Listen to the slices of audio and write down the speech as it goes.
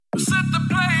Set the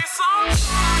place on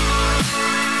fire.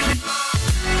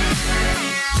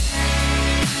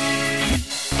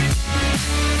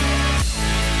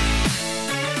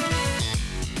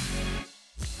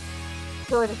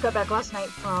 So I just got back last night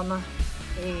from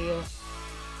a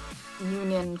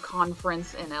union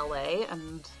conference in LA,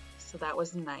 and so that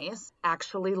was nice.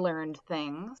 Actually learned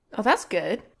things. Oh, that's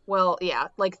good. Well, yeah,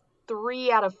 like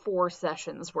 3 out of 4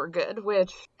 sessions were good,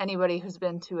 which anybody who's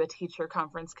been to a teacher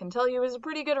conference can tell you is a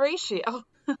pretty good ratio.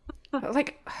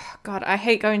 Like, God, I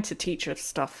hate going to teacher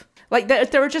stuff. Like,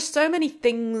 there are just so many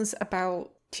things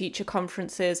about teacher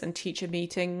conferences and teacher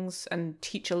meetings and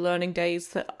teacher learning days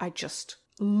that I just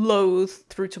loathe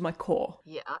through to my core.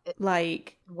 Yeah,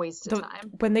 Like, waste of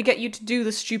time. when they get you to do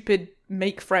the stupid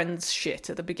make friends shit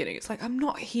at the beginning, it's like, I'm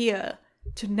not here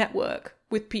to network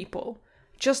with people.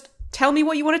 Just tell me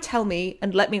what you want to tell me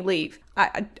and let me leave.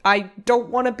 I don't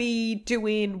want to be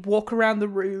doing walk around the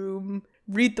room,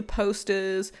 read the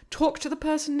posters, talk to the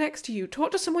person next to you,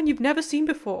 talk to someone you've never seen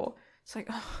before. It's like,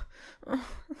 I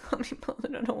can't be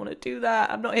bothered. I don't want to do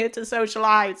that. I'm not here to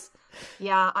socialize.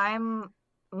 Yeah, I'm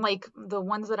like the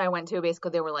ones that I went to,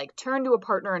 basically they were like, turn to a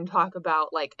partner and talk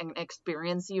about like an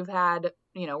experience you've had,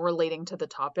 relating to the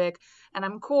topic. And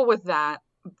I'm cool with that.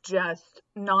 Just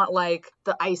not like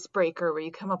the icebreaker where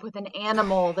you come up with an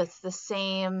animal that's the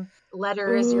same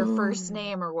letter as your first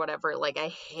name or whatever. Like, I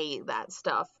hate that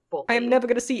stuff. I am never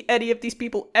going to see any of these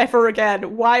people ever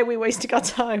again. Why are we wasting our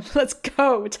time? Let's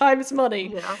go. Time is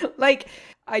money. Yeah. Like,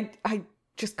 I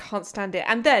just can't stand it.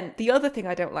 And then the other thing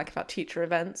I don't like about teacher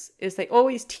events is they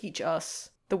always teach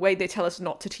us the way they tell us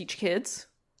not to teach kids.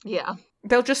 Yeah.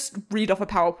 They'll just read off a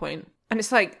PowerPoint. And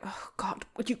it's like, oh God,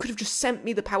 you could have just sent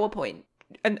me the PowerPoint.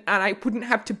 And I wouldn't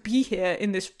have to be here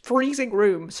in this freezing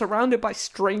room surrounded by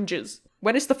strangers.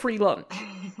 When is the free lunch?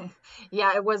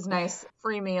 Yeah, it was nice.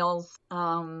 Free meals.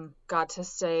 Got to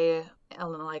stay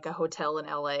in like a hotel in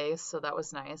LA, so that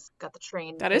was nice. Got the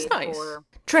train. That is paid nice. for,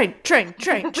 Train.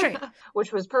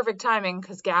 which was perfect timing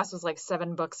because gas was like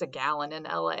 $7 a gallon in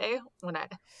LA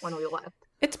when we left.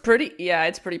 It's pretty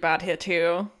bad here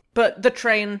too. But the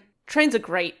trains are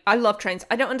great. I love trains.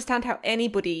 I don't understand how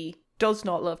anybody does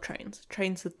not love trains.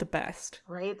 Trains are the best.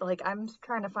 Right? Like, I'm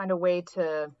trying to find a way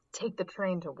to take the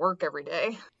train to work every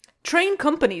day. Train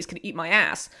companies can eat my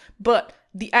ass, but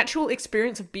the actual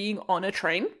experience of being on a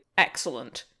train,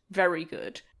 excellent. Very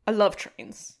good. I love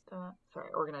trains. Sorry,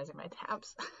 organizing my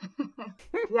tabs.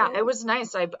 Yeah, it was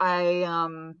nice.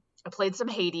 I played some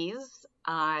Hades.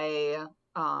 I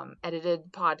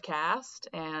edited podcast,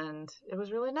 and it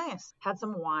was really nice. Had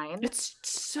some wine. It's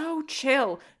so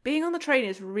chill. Being on the train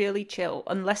is really chill,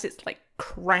 unless it's like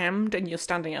crammed and you're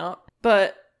standing up.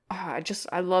 But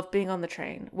I love being on the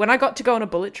train. When I got to go on a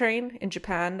bullet train in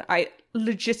Japan, I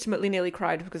legitimately nearly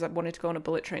cried because I've wanted to go on a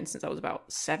bullet train since I was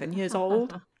about 7 years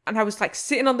old. And I was like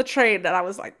sitting on the train and I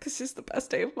was like, this is the best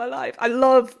day of my life. I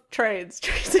love trains.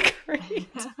 Trains are great.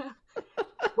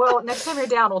 Well, next time you're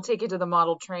down, we'll take you to the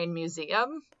Model Train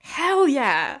Museum. Hell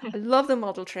yeah. I love the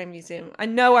Model Train Museum. I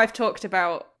know I've talked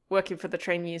about working for the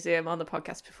train museum on the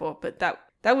podcast before, but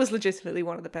that was legitimately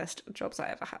one of the best jobs I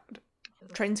ever had.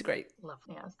 Trains are great. Love,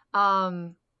 yes.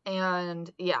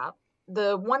 And yeah,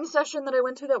 the one session that I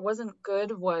went to that wasn't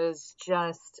good was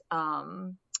just,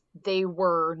 they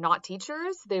were not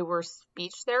teachers, they were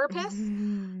speech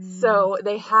therapists. So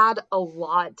they had a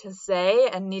lot to say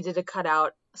and needed to cut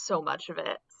out so much of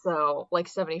it. So like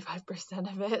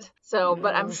 75% of it. So,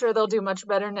 but I'm sure they'll do much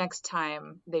better next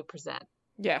time they present.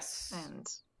 Yes. And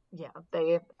yeah,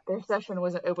 their session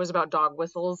was about dog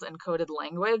whistles and coded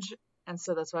language. And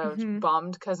so that's why I was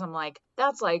bummed, because I'm like,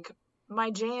 that's like my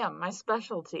jam, my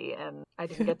specialty. And I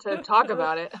didn't get to talk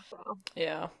about it. So.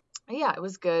 Yeah. Yeah, it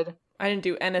was good. I didn't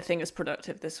do anything as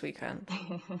productive this weekend.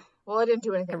 Well, I didn't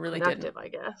do anything really productive, I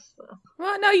guess. So.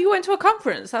 Well, no, you went to a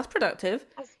conference. That's productive.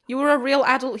 You were a real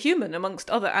adult human amongst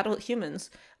other adult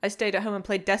humans. I stayed at home and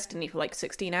played Destiny for like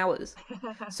 16 hours.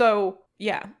 So,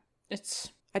 yeah,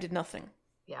 I did nothing.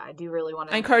 Yeah, I do really want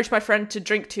to... I encouraged my friend to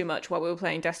drink too much while we were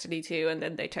playing Destiny 2, and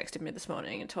then they texted me this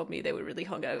morning and told me they were really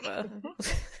hungover.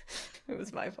 It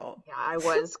was my fault. Yeah, I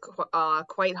was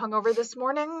quite hungover this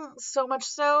morning, so much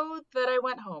so that I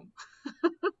went home.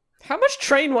 How much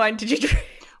train wine did you drink?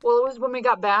 Well, it was when we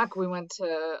got back, we went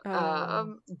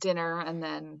to dinner and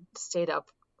then stayed up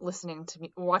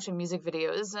watching music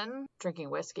videos and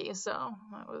drinking whiskey, so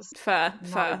that was... Fair.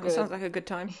 That sounds like a good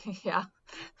time. Yeah.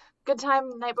 Good time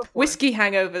the night before. Whiskey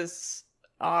hangovers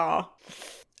are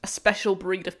a special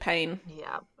breed of pain.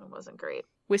 Yeah, it wasn't great.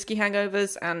 Whiskey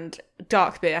hangovers and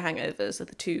dark beer hangovers are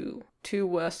the two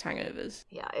worst hangovers.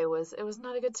 Yeah, it was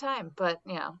not a good time, but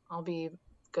yeah, I'll be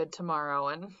good tomorrow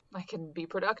and I can be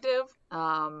productive.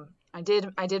 I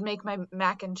did make my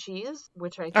mac and cheese,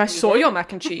 which I saw tweeted. your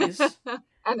mac and cheese.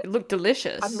 And It looked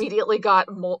delicious. immediately got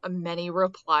many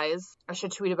replies. I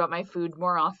should tweet about my food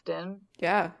more often.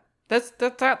 Yeah. That's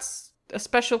a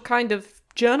special kind of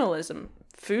journalism.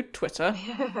 Food Twitter.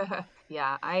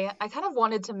 Yeah, I kind of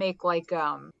wanted to make like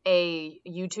a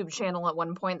YouTube channel at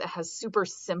one point that has super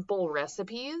simple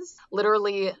recipes,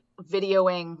 literally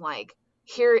videoing like,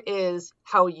 here is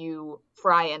how you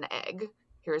fry an egg.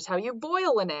 Here's how you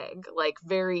boil an egg. Like,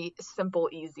 very simple,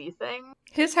 easy thing.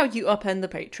 Here's how you upend the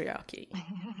patriarchy.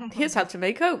 Here's how to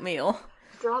make oatmeal.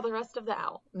 Draw the rest of the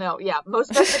owl. No, yeah,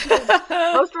 most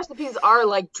recipes are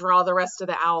like draw the rest of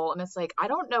the owl, and it's like, I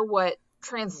don't know what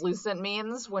translucent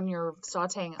means when you're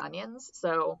sauteing onions.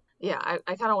 So yeah,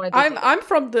 I kind of want to. I'm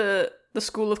from the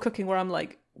school of cooking where I'm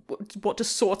like, what does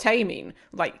saute mean?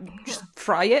 Like, just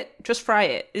fry it? Just fry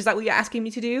it. Is that what you're asking me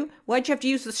to do? Why'd you have to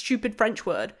use the stupid French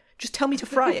word? Just tell me to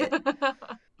fry it.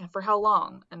 And for how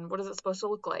long? And what is it supposed to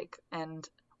look like? And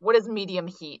what is medium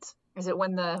heat? Is it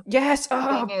when the Yes.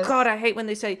 Oh thing is- God, I hate when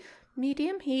they say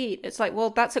medium heat. It's like, well,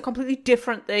 that's a completely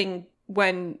different thing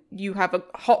when you have a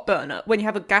hot burner, when you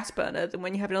have a gas burner, than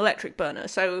when you have an electric burner.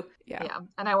 So yeah. Yeah,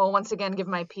 and I will once again give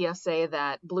my PSA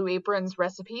that Blue Apron's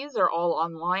recipes are all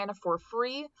online for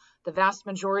free. The vast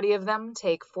majority of them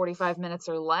take 45 minutes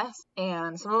or less,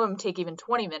 and some of them take even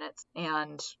 20 minutes,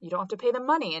 and you don't have to pay them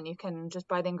money, and you can just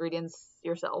buy the ingredients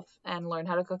yourself and learn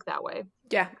how to cook that way.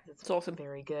 Yeah, it's awesome.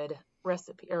 Very good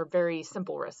recipe, or very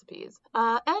simple recipes.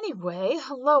 Anyway,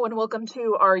 hello and welcome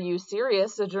to Are You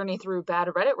Serious? A journey through bad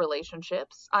Reddit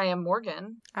relationships. I am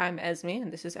Morgan. I'm Esme,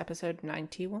 and this is episode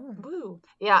 91. Woo.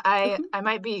 Yeah, I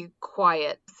might be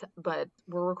quiet, but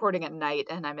we're recording at night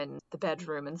and I'm in the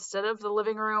bedroom instead of the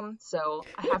living room, so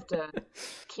I have to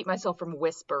keep myself from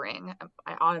whispering.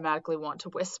 I automatically want to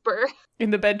whisper. In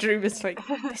the bedroom, it's like,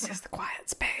 this is the quiet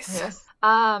space. Yes.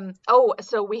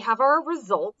 So we have our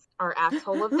results, our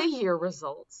asshole of the year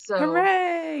results. So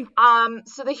Hooray!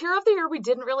 So the hero of the year, we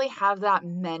didn't really have that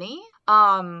many.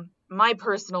 My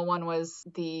personal one was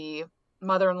the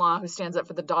mother-in-law who stands up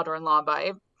for the daughter-in-law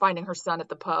by finding her son at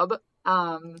the pub.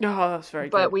 Oh, that's very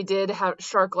good. But we did have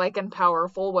Shark-like and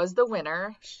Powerful was the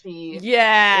winner. She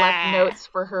yeah! left notes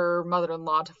for her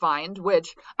mother-in-law to find,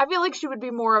 which I feel like she would be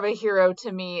more of a hero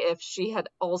to me if she had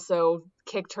also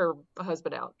kicked her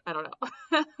husband out. I don't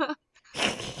know.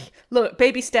 Look,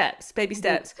 baby steps.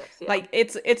 Yeah. Like,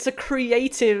 it's a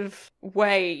creative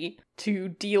way to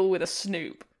deal with a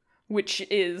snoop, which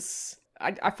is...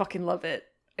 I fucking love it.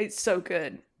 It's so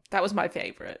good. That was my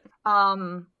favorite.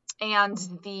 And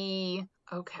the...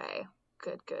 Okay,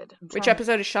 good. Which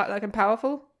episode is Shark-like and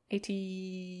Powerful?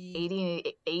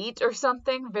 88 or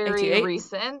something? Very 88?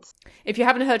 recent. If you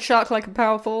haven't heard Shark-like and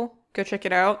Powerful, go check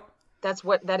it out.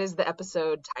 That is the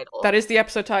episode title. That is the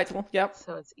episode title. Yep.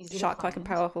 So it's easy Shark-like to and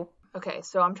find. Powerful. Okay,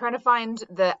 so I'm trying to find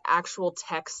the actual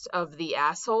text of the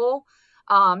asshole,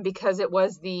 because it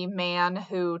was the man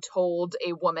who told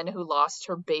a woman who lost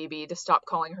her baby to stop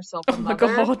calling herself a Oh my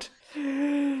mother. god.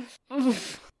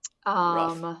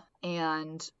 Rough.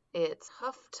 And it's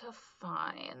tough to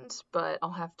find, but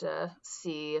I'll have to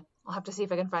see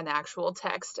if I can find the actual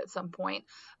text at some point.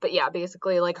 But yeah,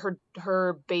 basically, like,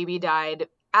 her baby died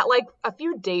at like a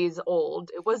few days old.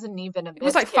 It wasn't even a miscarriage. It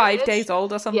was like 5 days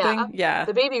old or something. Yeah.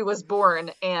 The baby was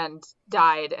born and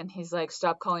died, and he's like,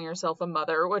 stop calling yourself a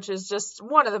mother, which is just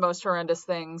one of the most horrendous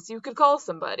things you could call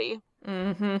somebody.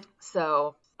 Mm-hmm.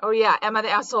 So, oh yeah, am I the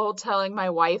asshole telling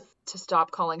my wife to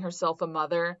stop calling herself a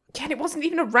mother? Yeah, and it wasn't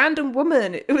even a random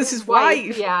woman. It was his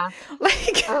wife. Yeah.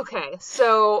 Like... Okay,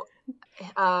 so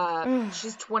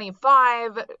she's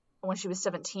 25. When she was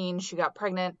 17, she got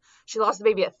pregnant. She lost the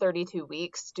baby at 32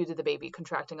 weeks due to the baby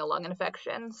contracting a lung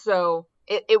infection. So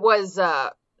it was,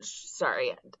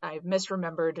 sorry, I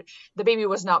misremembered. The baby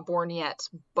was not born yet,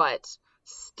 but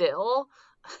still.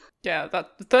 Yeah,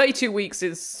 that 32 weeks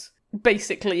is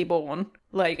basically born.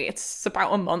 Like, it's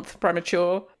about a month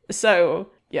premature. So,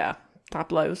 yeah, that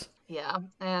blows. Yeah,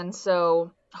 and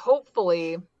so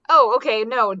hopefully... Oh, okay,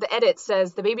 no, the edit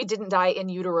says the baby didn't die in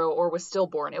utero or was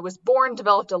stillborn. It was born,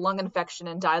 developed a lung infection,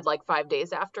 and died like 5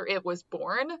 days after it was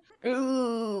born.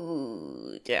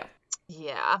 Ooh, yeah.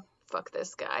 Yeah, fuck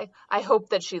this guy. I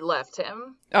hope that she left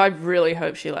him. I really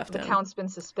hope she left The him. count's been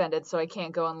suspended, so I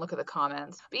can't go and look at the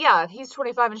comments. But yeah, he's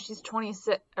 25 and she's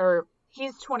 26, or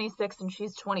he's 26 and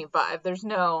she's 25. There's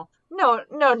no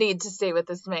need to stay with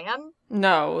this man.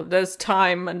 No, there's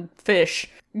time and fish.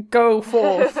 Go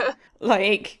forth.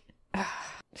 Like,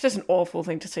 it's just an awful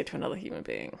thing to say to another human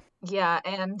being. Yeah,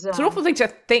 and... It's an awful thing to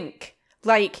think.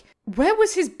 Like, where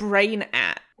was his brain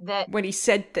at that when he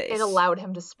said this. it allowed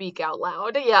him to speak out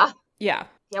loud. Yeah. Yeah.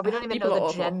 Yeah, we don't even People know are the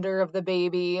awful. gender of the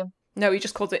baby. No, he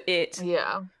just called it it.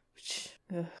 Yeah.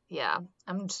 Ugh. Yeah.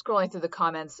 I'm just scrolling through the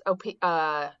comments.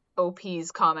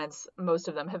 OP's comments, most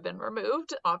of them have been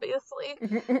removed, obviously.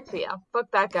 So yeah, fuck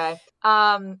that guy.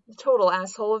 Total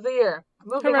asshole of the year.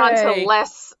 Moving on to Hooray.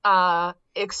 less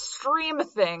extreme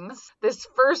things. This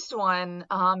first one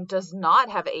does not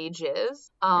have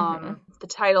ages. The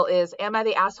title is Am I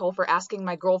the Asshole for Asking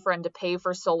My Girlfriend to Pay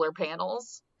for Solar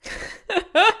Panels?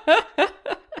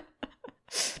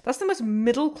 That's the most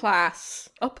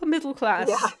upper middle class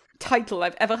Yeah. title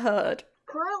I've ever heard.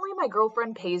 Currently, my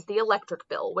girlfriend pays the electric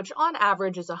bill, which on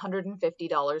average is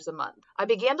 $150 a month. I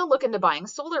began to look into buying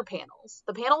solar panels.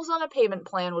 The panels on a payment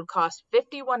plan would cost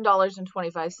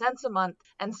 $51.25 a month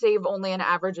and save only an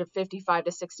average of $55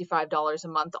 to $65 a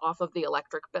month off of the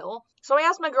electric bill. So I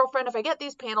asked my girlfriend, if I get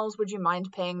these panels, would you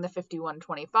mind paying the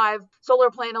 $51.25?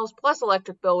 Solar panels plus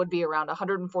electric bill would be around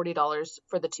 $140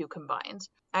 for the two combined.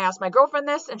 I asked my girlfriend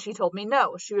this, and she told me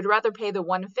no. She would rather pay the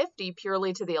 $150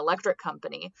 purely to the electric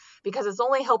company because it's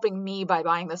only helping me by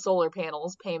buying the solar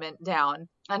panels payment down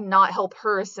and not help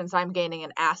her since I'm gaining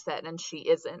an asset and she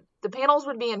isn't. The panels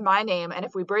would be in my name, and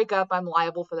if we break up, I'm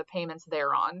liable for the payments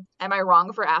thereon. Am I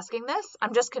wrong for asking this?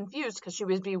 I'm just confused because she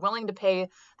would be willing to pay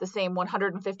the same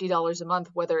 $150 a month,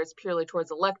 whether it's purely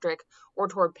towards electric or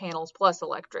toward panels plus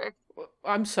electric.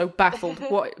 I'm so baffled.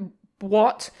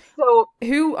 What? So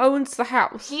Who owns the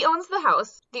house? he owns the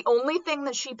house. The only thing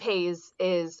that she pays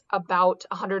is about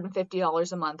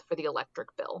 $150 a month for the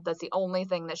electric bill. That's the only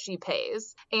thing that she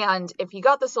pays. And if he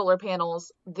got the solar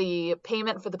panels, the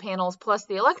payment for the panels plus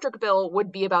the electric bill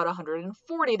would be about $140,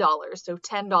 so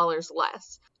 $10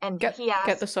 less. And he asked,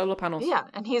 Get the solar panels. yeah,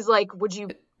 and he's like, would you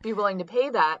be willing to pay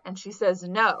that? And she says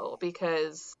no,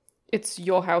 because It's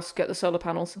your house. Get the solar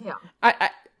panels. yeah. I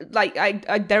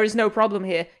there is no problem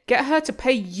here. Get her to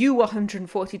pay you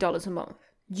 $140 a month.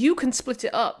 You can split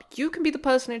it up. You can be the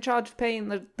person in charge of paying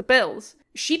the bills.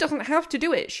 She doesn't have to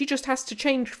do it. She just has to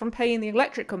change from paying the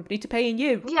electric company to paying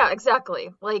you. Yeah, exactly.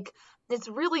 Like, it's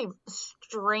really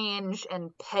strange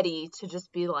and petty to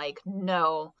just be like,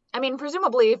 no. I mean,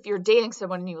 presumably if you're dating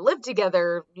someone and you live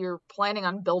together, you're planning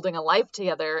on building a life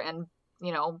together and,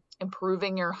 you know,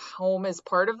 improving your home is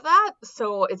part of that.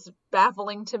 So it's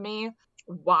baffling to me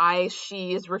why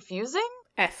she is refusing.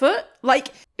 Effort? Like,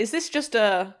 is this just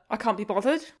I can't be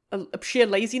bothered? A sheer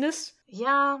laziness?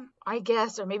 Yeah, I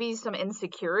guess, or maybe some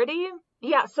insecurity.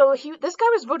 Yeah, so this guy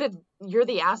was voted you're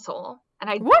the asshole.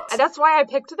 And What? that's why I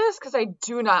picked this, because I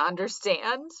do not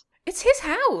understand. It's his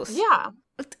house. Yeah.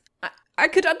 I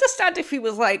could understand if he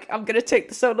was like, I'm going to take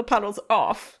the solar panels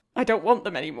off. I don't want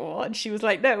them anymore. And she was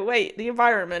like, no, wait, the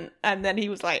environment. And then he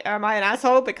was like, am I an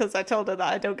asshole because I told her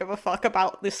that I don't give a fuck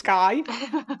about the sky?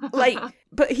 Like,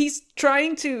 but he's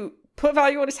trying to put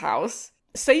value on his house,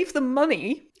 save the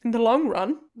money in the long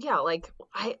run. Yeah, like,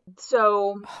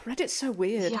 Oh, Reddit's so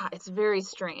weird. yeah, it's very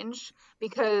strange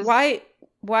because Why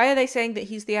are they saying that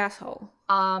he's the asshole?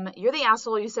 you're the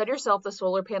asshole. You said yourself the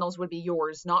solar panels would be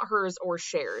yours, not hers or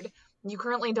shared. You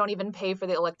currently don't even pay for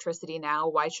the electricity now.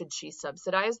 Why should she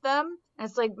subsidize them? And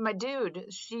it's like, my dude,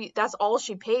 that's all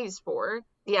she pays for.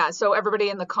 Yeah, so everybody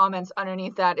in the comments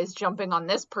underneath that is jumping on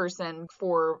this person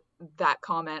for that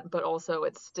comment, but also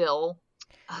it's still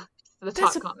the top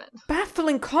That's a comment.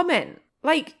 baffling comment.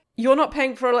 Like, you're not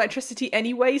paying for electricity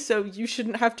anyway, so you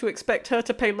shouldn't have to expect her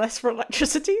to pay less for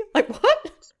electricity? Like, what?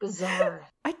 It's bizarre.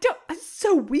 It's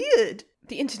so weird.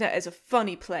 The internet is a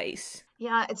funny place.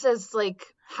 Yeah, it says, like,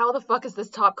 how the fuck is this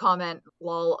top comment?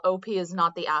 Lol, OP is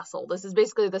not the asshole. This is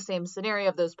basically the same scenario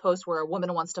of those posts where a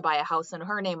woman wants to buy a house in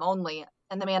her name only,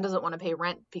 and the man doesn't want to pay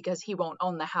rent because he won't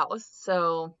own the house.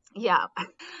 So, yeah.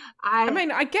 I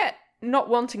mean, I get not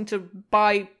wanting to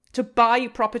buy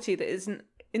property that isn't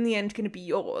in the end going to be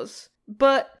yours,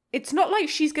 but it's not like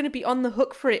she's going to be on the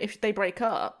hook for it if they break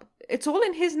up. It's all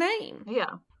in his name. Yeah.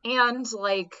 And,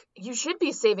 like, you should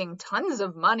be saving tons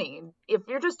of money. If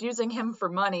you're just using him for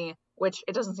money, which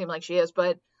it doesn't seem like she is,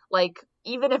 but, like,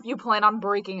 even if you plan on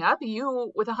breaking up,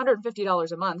 you, with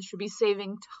 $150 a month, should be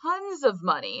saving tons of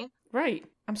money. Right.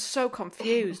 I'm so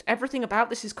confused. Everything about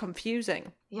this is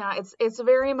confusing. Yeah, it's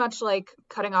very much like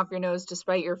cutting off your nose to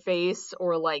spite your face,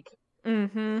 or, like,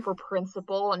 for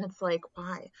principle, and it's like,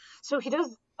 why? So he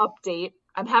does update.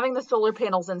 I'm having the solar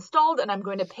panels installed, and I'm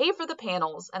going to pay for the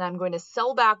panels, and I'm going to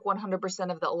sell back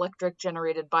 100% of the electric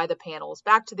generated by the panels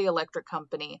back to the electric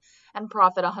company and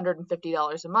profit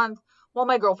 $150 a month, while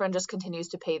my girlfriend just continues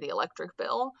to pay the electric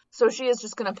bill. So she is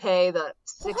just going to pay the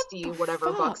 60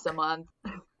 whatever bucks a month.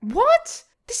 What?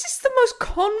 This is the most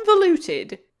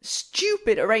convoluted,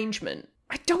 stupid arrangement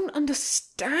I don't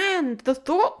understand the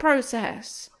thought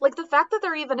process. Like, the fact that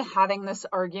they're even having this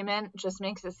argument just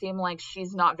makes it seem like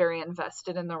she's not very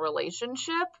invested in the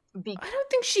relationship. I don't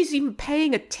think she's even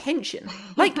paying attention.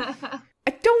 Like,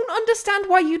 I don't understand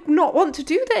why you'd not want to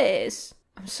do this.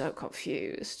 I'm so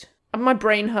confused. My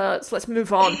brain hurts. Let's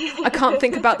move on. I can't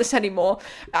think about this anymore.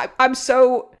 I'm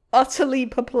so utterly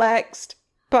perplexed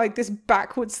by this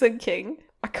backwards thinking.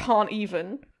 I can't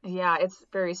even. Yeah, it's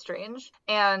very strange.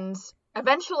 And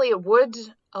eventually it would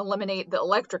eliminate the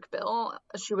electric bill.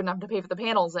 She wouldn't have to pay for the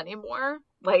panels anymore.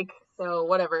 Like, so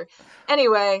whatever.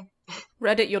 Anyway.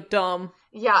 Reddit, you're dumb.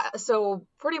 Yeah, so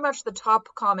pretty much the top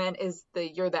comment is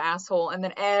you're the asshole, and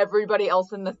then everybody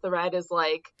else in the thread is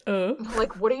like,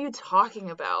 what are you talking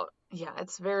about? Yeah,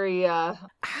 it's very,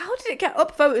 How did it get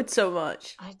upvoted so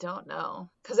much? I don't know.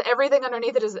 Because everything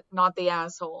underneath it is not the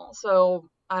asshole, so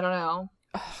I don't know.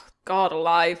 Oh, God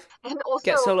alive. And also,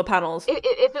 get solar panels.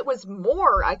 If it was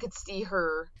more, I could see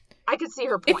her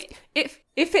point. If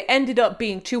it ended up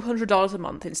being $200 a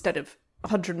month instead of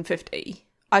 $150,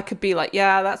 I could be like,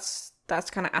 yeah, that's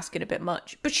kind of asking a bit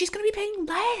much. But she's going to be paying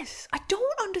less. I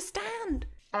don't understand.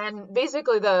 And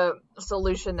basically the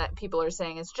solution that people are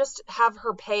saying is just have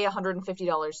her pay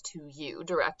 $150 to you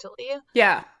directly.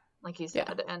 Yeah. Like you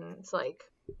said. Yeah. And it's like,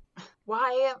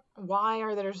 why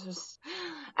are there just...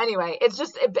 Anyway,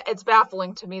 it's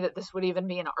baffling to me that this would even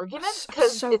be an argument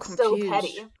because it's so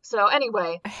petty. So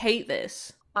anyway. I hate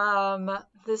this.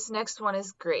 This next one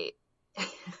is great.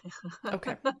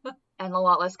 Okay. And a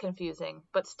lot less confusing,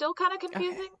 but still kind of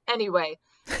confusing. Okay. Anyway,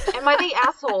 am I the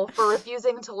asshole for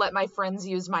refusing to let my friends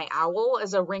use my owl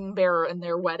as a ring bearer in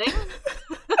their wedding?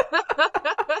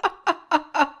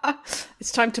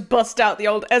 It's time to bust out the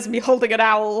old Esme holding an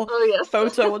owl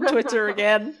photo on Twitter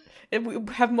again. And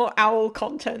we have more owl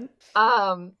content.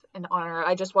 In honor,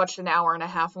 I just watched an 1.5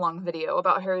 hour long video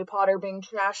about Harry Potter being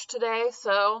trashed today,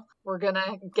 so we're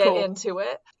gonna get into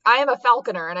it. I am a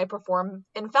falconer, and I perform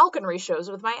in falconry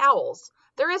shows with my owls.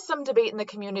 There is some debate in the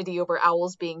community over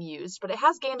owls being used, but it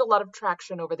has gained a lot of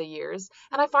traction over the years,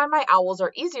 and I find my owls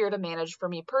are easier to manage for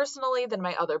me personally than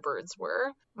my other birds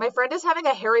were. My friend is having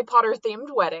a Harry Potter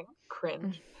themed wedding.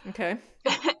 Cringe. Okay.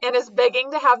 And is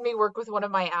begging to have me work with one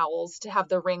of my owls to have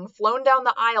the ring flown down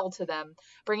the aisle to them,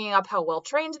 bringing up how well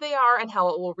trained they are and how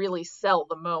it will really sell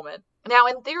the moment. Now,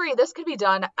 in theory, this could be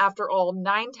done. After all,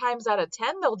 9 times out of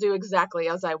 10, they'll do exactly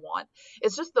as I want.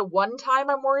 It's just the one time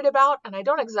I'm worried about, and I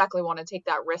don't exactly want to take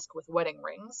that risk with wedding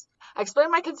rings. I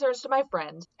explained my concerns to my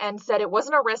friend and said it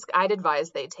wasn't a risk I'd advise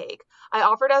they take. I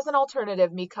offered as an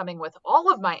alternative me coming with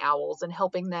all of my owls and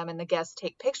helping them and the guests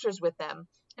take pictures with them,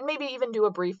 and maybe even do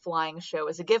a brief flying show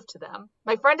as a gift to them.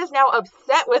 My friend is now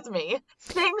upset with me,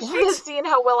 saying she has seen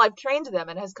how well I've trained them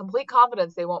and has complete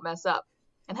confidence they won't mess up,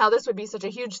 and how this would be such a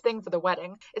huge thing for the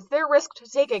wedding. It's their risk to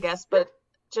take, I guess, but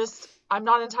just, I'm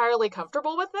not entirely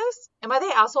comfortable with this. Am I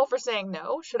the asshole for saying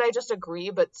no? Should I just agree,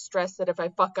 but stress that if a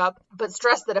fuck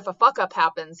up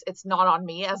happens, it's not on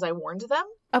me as I warned them?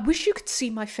 I wish you could see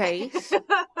my face.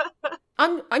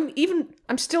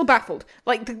 I'm still baffled.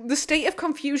 Like, the state of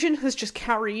confusion has just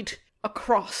carried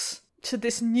across to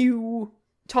this new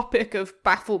topic of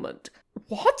bafflement.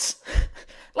 What?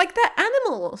 Like, they're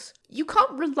animals. You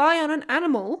can't rely on an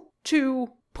animal to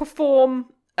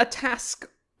perform a task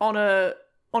on a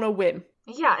whim.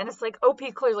 Yeah, and it's like OP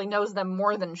clearly knows them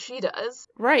more than she does.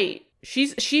 Right.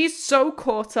 She's so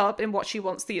caught up in what she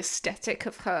wants the aesthetic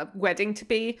of her wedding to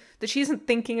be that she isn't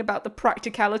thinking about the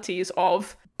practicalities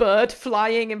of bird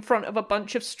flying in front of a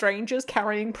bunch of strangers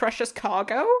carrying precious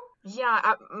cargo.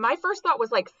 Yeah, my first thought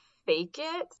was like, fake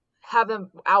it, have an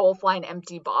owl fly an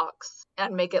empty box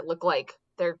and make it look like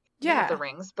they're the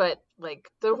rings. But like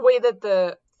the way that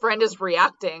the friend is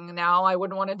reacting now, I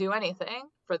wouldn't want to do anything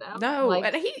for them. No,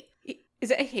 like, and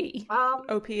is it a he?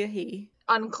 OP a he?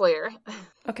 Unclear.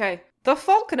 Okay. The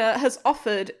falconer has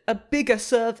offered a bigger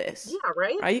service. Yeah,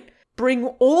 right? Right? Bring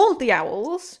all the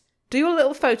owls, do a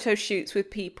little photo shoots with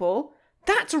people.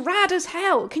 That's rad as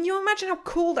hell. Can you imagine how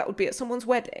cool that would be at someone's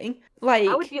wedding? Like,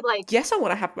 I would be like, yes, I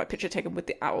want to have my picture taken with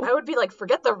the owl. I would be like,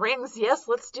 forget the rings. Yes,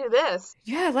 let's do this.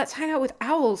 Yeah, let's hang out with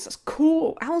owls. That's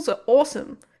cool. Owls are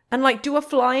awesome. And like do a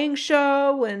flying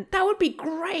show, and that would be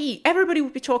great. Everybody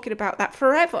would be talking about that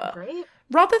forever. Right?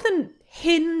 Rather than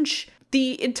hinge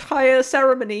the entire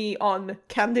ceremony on,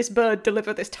 can this bird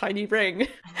deliver this tiny ring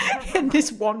in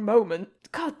this one moment?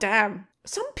 God damn.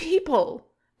 Some people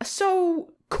are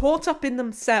so caught up in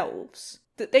themselves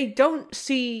that they don't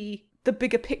see the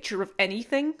bigger picture of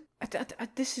anything.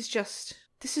 This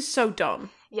is so dumb.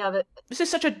 Yeah, this is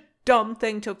such a dumb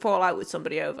thing to fall out with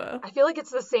somebody over. I feel like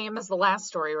it's the same as the last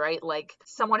story, right? Like,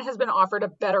 someone has been offered a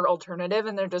better alternative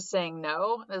and they're just saying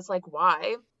no. It's like,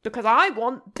 why? Because I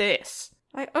want this.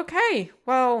 Like, okay,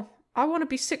 well, I want to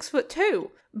be 6'2",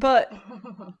 but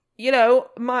you know,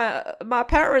 my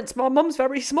mum's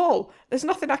very small. There's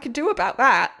nothing I can do about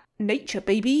that. Nature,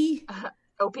 baby.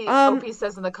 OP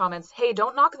says in the comments, hey,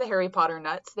 don't knock the Harry Potter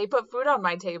nuts. They put food on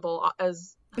my table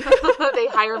as they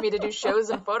hire me to do shows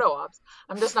and photo ops.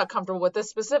 I'm just not comfortable with this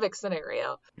specific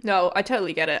scenario. No, I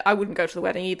totally get it. I wouldn't go to the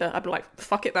wedding either. I'd be like,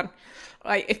 fuck it then.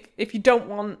 Like, if you don't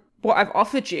want what I've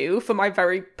offered you for my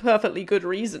very perfectly good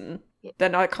reason,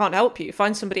 then I can't help you.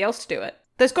 Find somebody else to do it.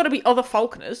 There's got to be other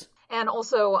Falconers. And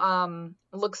also,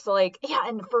 looks like, yeah,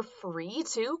 and for free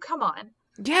too? Come on.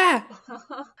 Yeah.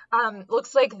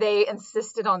 Looks like they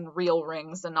insisted on real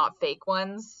rings and not fake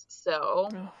ones. So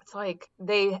it's like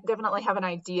they definitely have an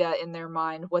idea in their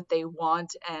mind what they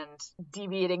want, and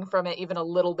deviating from it even a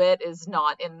little bit is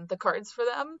not in the cards for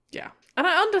them. Yeah. And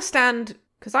I understand,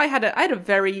 because I had a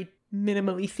very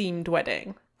minimally themed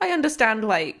wedding. I understand,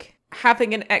 like,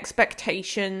 having an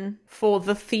expectation for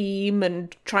the theme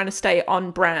and trying to stay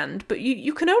on brand, but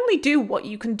you can only do what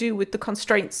you can do with the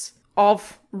constraints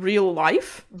of real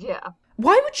life. Yeah.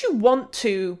 Why would you want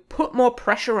to put more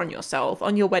pressure on yourself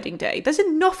on your wedding day? There's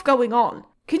enough going on.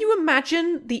 Can you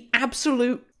imagine the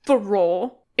absolute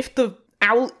furore if the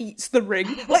owl eats the ring?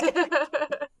 Like,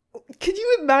 can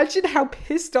you imagine how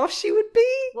pissed off she would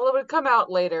be? Well, it would come out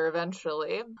later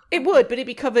eventually. It would, but it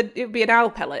would be an owl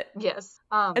pellet. Yes.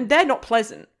 And they're not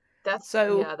pleasant. That's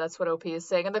So that's what OP is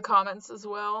saying in the comments as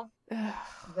well.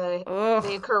 They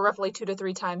occur roughly 2 to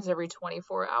 3 times every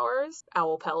 24 hours.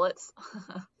 Owl pellets.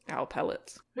 Owl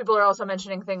pellets. People are also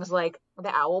mentioning things like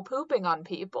the owl pooping on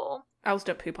people. Owls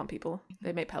don't poop on people.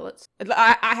 They make pellets.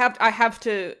 I have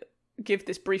to give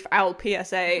this brief owl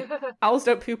PSA. Owls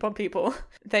don't poop on people.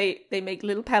 They make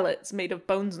little pellets made of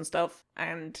bones and stuff,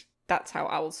 and that's how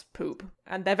owls poop.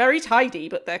 And they're very tidy,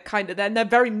 but they're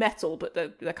very metal, but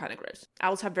they're kind of gross.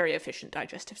 Owls have very efficient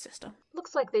digestive system.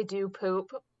 Looks like they do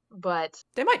poop, but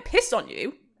They might piss on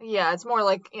you. yeah, it's more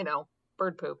like,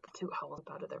 bird poop. 2 owls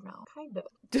out of their mouth. Kind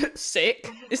of. Sick.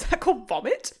 Is that called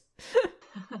vomit?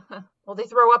 Well, they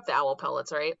throw up the owl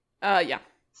pellets, right? Yeah.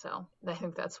 So I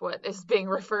think that's what is being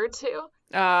referred to.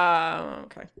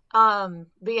 Okay.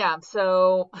 But yeah,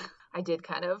 so I did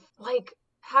kind of like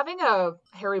having a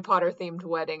Harry Potter themed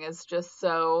wedding is just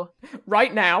so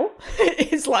Right now,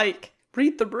 it's like,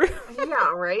 read the room.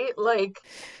 yeah, right? Like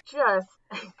just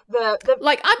the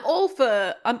Like, I'm all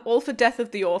for death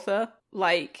of the author.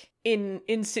 Like,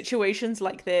 in situations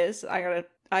like this, I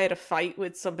had a fight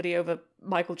with somebody over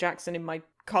Michael Jackson in my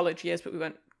college years, but we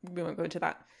won't go into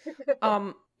that.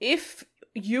 If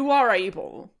you are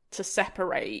able to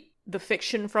separate the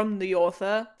fiction from the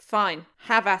author, fine,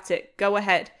 have at it, go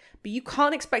ahead. But you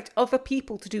can't expect other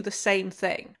people to do the same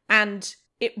thing. And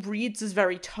it reads as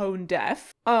very tone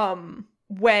deaf,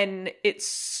 when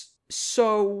it's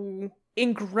so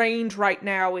ingrained right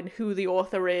now in who the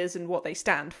author is and what they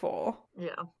stand for.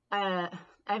 yeah.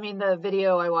 I mean, the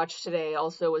video I watched today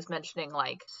also was mentioning,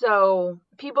 like, so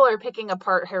people are picking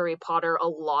apart Harry Potter a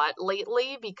lot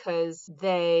lately because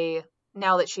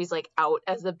now that she's, like, out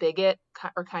as a bigot,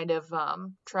 are kind of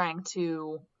trying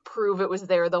to prove it was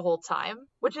there the whole time,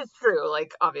 which is true.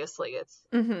 Like, obviously, it's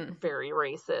very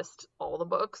racist, all the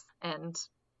books and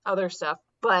other stuff.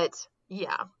 But,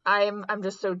 yeah, I'm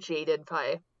just so jaded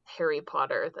by Harry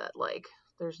Potter that, like,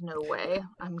 there's no way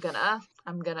I'm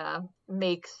gonna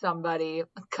make somebody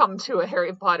come to a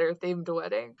Harry Potter themed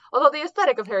wedding. Although the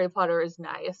aesthetic of Harry Potter is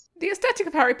nice. The aesthetic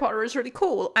of Harry Potter is really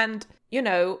cool, and,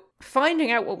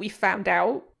 finding out what we found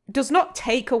out does not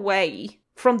take away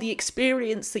from the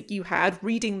experience that you had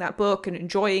reading that book and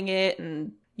enjoying it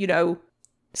and,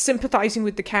 sympathizing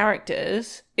with the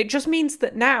characters. It just means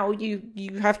that now you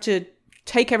have to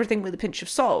take everything with a pinch of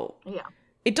salt. Yeah.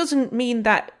 It doesn't mean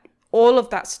that all of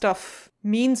that stuff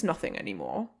means nothing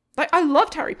anymore. Like, I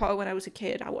loved Harry Potter when I was a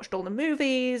kid. I watched all the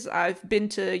movies. I've been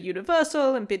to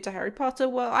Universal and been to Harry Potter.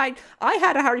 Well, I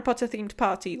had a Harry Potter themed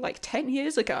party like 10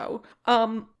 years ago.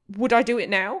 Would I do it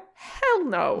now? Hell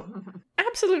no.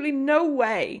 Absolutely no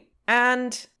way.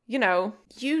 And,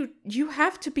 you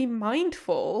have to be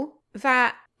mindful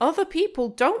that other people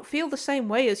don't feel the same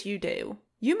way as you do.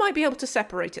 You might be able to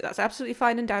separate it. That's absolutely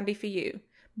fine and dandy for you.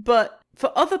 But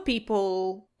for other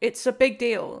people, it's a big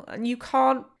deal. And you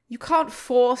can't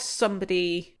force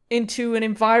somebody into an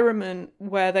environment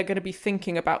where they're going to be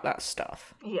thinking about that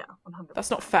stuff. Yeah, 100%.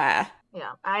 That's not fair.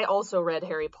 Yeah, I also read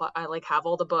Harry Potter. I have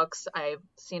all the books. I've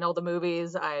seen all the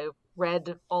movies. I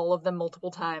read all of them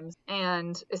multiple times,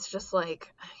 and it's just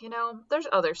like, there's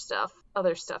other stuff.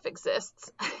 Other stuff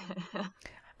exists.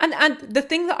 And the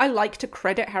thing that I like to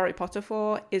credit Harry Potter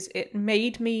for is it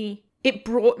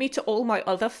brought me to all my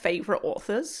other favourite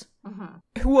authors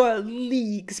who are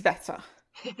leagues better.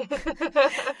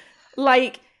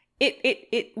 Like,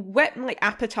 it whet my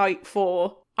appetite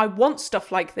for, I want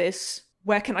stuff like this,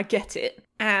 where can I get it?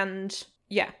 And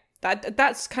yeah,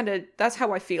 that's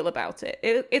how I feel about it.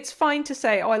 It's fine to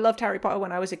say, oh, I loved Harry Potter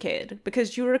when I was a kid,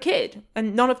 because you were a kid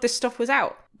and none of this stuff was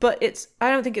out. But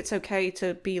I don't think it's okay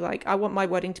to be like, I want my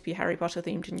wedding to be Harry Potter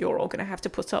themed and you're all going to have to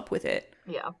put up with it.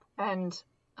 Yeah. And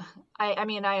I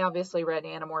mean, I obviously read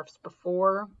Animorphs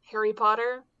before Harry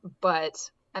Potter,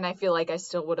 and I feel like I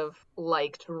still would have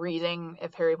liked reading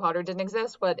if Harry Potter didn't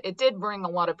exist, but it did bring a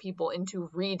lot of people into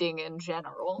reading in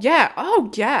general. Yeah. Oh,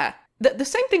 yeah. The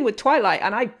same thing with Twilight,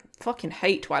 and I fucking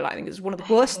hate Twilight. I think it's one of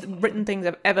the worst written things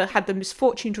I've ever had the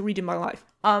misfortune to read in my life.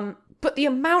 But the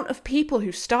amount of people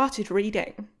who started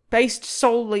reading based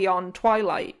solely on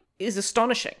Twilight is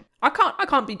astonishing. I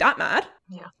can't be that mad.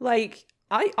 Yeah. Like,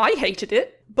 I hated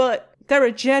it, but there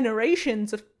are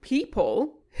generations of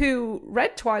people who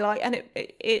read Twilight and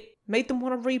it made them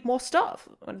want to read more stuff.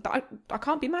 And I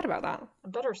can't be mad about that.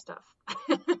 Better stuff.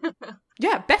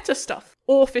 Yeah, better stuff.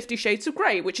 Or 50 Shades of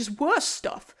Grey, which is worse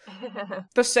stuff.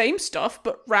 The same stuff,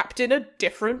 but wrapped in a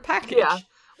different package. Yeah.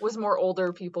 Was more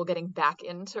older people getting back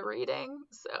into reading,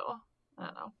 so I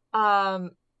don't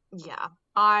know. Yeah,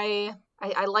 I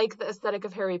like the aesthetic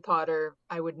of Harry Potter.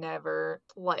 I would never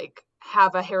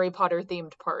have a Harry Potter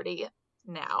themed party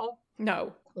now.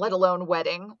 No. Let alone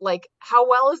wedding. Like, how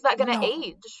well is that going to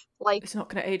age? Like, it's not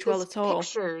going to age well at all.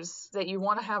 Pictures that you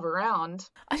want to have around.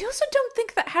 I also don't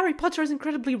think that Harry Potter is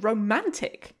incredibly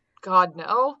romantic. God,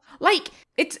 no. Like,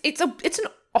 it's an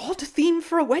odd theme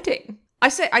for a wedding. I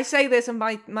say this, and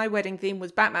my wedding theme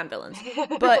was Batman villains,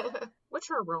 but which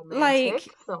are romantic,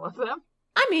 like, some of them.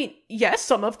 I mean, yes,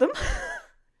 some of them,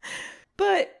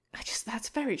 but that's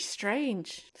very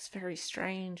strange. It's very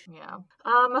strange. Yeah.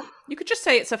 You could just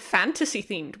say it's a fantasy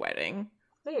themed wedding.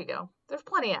 There you go. There's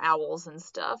plenty of owls and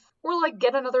stuff. Or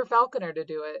get another falconer to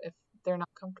do it if they're not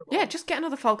comfortable. Yeah, just get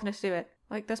another falconer to do it.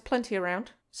 Like, there's plenty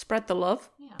around. Spread the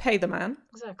love. Yeah. Pay the man.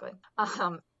 Exactly.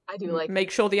 I do make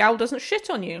sure the owl doesn't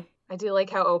shit on you. I do like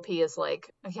how OP is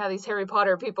like, yeah, these Harry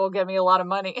Potter people give me a lot of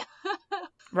money.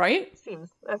 Right?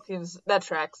 That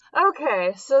tracks.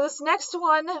 Okay, so this next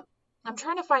one, I'm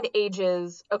trying to find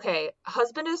ages. Okay,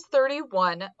 husband is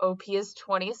 31, OP is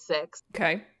 26.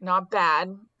 Okay. Not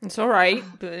bad. It's all right,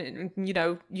 but,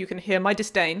 you can hear my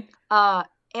disdain. Am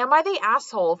I the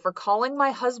asshole for calling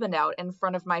my husband out in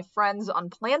front of my friends on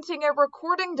planting a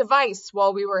recording device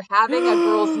while we were having a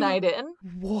girls' night in?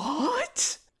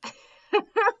 What?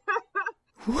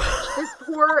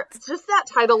 Just that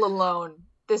title alone,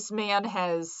 this man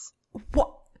has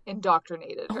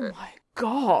indoctrinated her. Oh my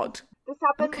god. This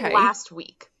happened last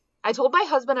week. I told my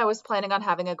husband I was planning on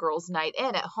having a girls' night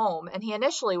in at home, and he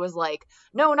initially was like,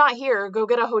 no, not here, go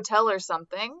get a hotel or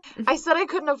something. I said I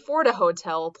couldn't afford a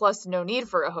hotel, plus no need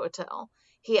for a hotel.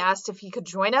 He asked if he could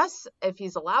join us, if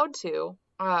he's allowed to,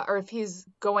 or if he's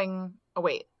going... Oh,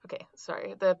 wait. Okay,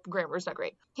 sorry. The grammar's not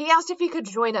great. He asked if he could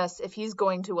join us if he's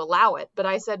going to allow it, but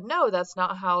I said, no, that's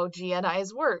not how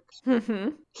GNIs work.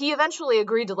 He eventually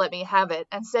agreed to let me have it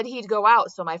and said he'd go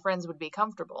out so my friends would be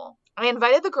comfortable. I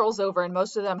invited the girls over and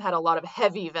most of them had a lot of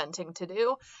heavy venting to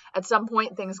do. At some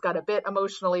point, things got a bit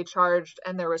emotionally charged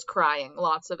and there was crying,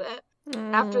 lots of it.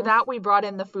 After that, we brought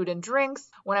in the food and drinks.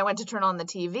 When I went to turn on the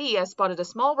TV, I spotted a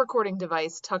small recording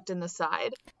device tucked in the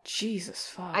side. Jesus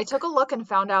fuck. I took a look and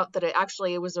found out that it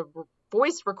was a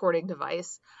voice recording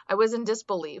device. I was in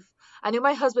disbelief. I knew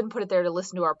my husband put it there to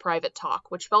listen to our private talk,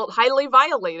 which felt highly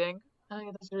violating.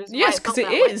 Yes, because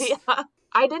it is. Yeah.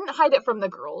 I didn't hide it from the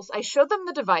girls. I showed them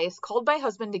the device, called my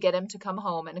husband to get him to come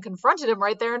home, and confronted him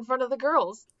right there in front of the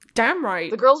girls. Damn right.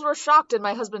 The girls were shocked, and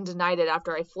my husband denied it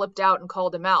after I flipped out and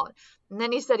called him out. And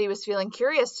then he said he was feeling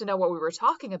curious to know what we were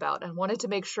talking about and wanted to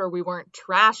make sure we weren't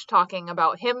trash talking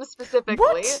about him specifically.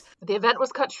 What? The event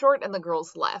was cut short and the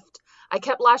girls left. I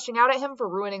kept lashing out at him for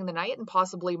ruining the night and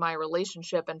possibly my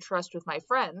relationship and trust with my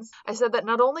friends. I said that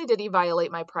not only did he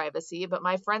violate my privacy, but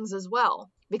my friends as well,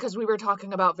 because we were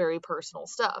talking about very personal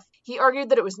stuff. He argued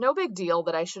that it was no big deal,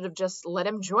 that I should have just let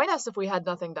him join us if we had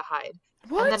nothing to hide.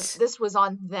 What? And then this was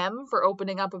on them for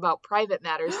opening up about private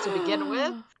matters to begin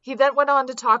with. He then went on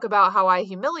to talk about how I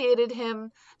humiliated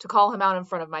him, to call him out in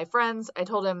front of my friends. I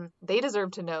told him they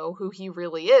deserve to know who he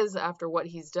really is after what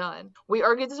he's done. We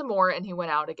argued some more and he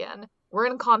went out again. we're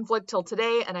in conflict till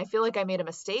today, and I feel like I made a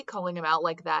mistake calling him out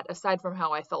like that, aside from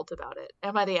how I felt about it.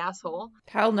 Am I the asshole?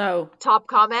 Hell no. Top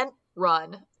comment,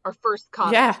 run. Our first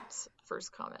comment. Yeah.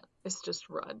 First comment is just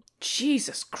run.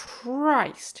 Jesus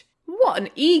Christ. What an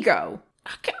ego.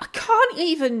 I can't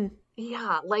even...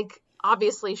 Yeah, like,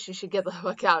 obviously she should get the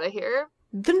fuck out of here.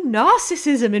 The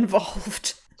narcissism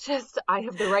involved. Just, I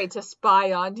have the right to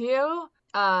spy on you,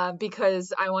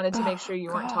 because I wanted to make sure you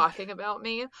weren't God. talking about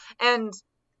me. And,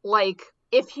 like,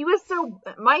 if he was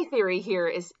my theory here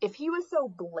is if he was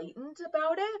so blatant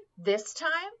about it this time,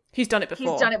 He's done it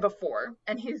before. he's done it before,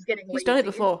 and he's getting He's done it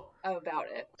lazy before. about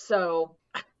it. So,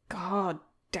 God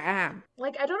damn.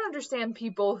 like, I don't understand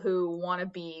people who want to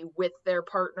be with their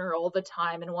partner all the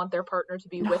time and want their partner to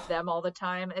be with them all the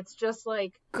time. It's just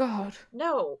like, God.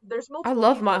 no, there's multiple I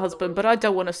love people my in the husband, world. but I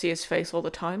don't want to see his face all the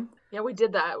time. Yeah, we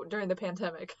did that during the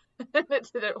pandemic.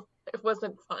 It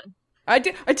wasn't fun. I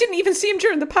didn't even see him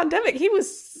during the pandemic. He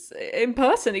was in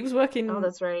person. He was working Oh,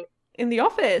 that's right. in the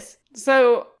office.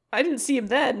 So I didn't see him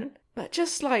then. But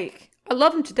just like, I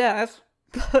love him to death.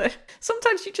 But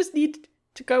sometimes you just need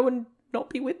to go and not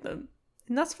be with them.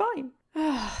 And that's fine.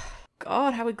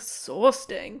 God, how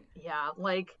exhausting. Yeah,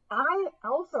 like, I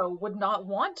also would not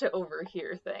want to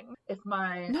overhear things if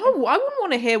my... No, I wouldn't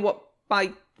want to hear what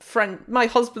my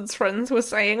husband's friends were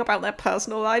saying about their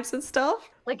personal lives and stuff.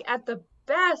 Like, at the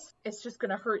best, it's just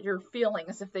gonna hurt your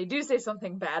feelings if they do say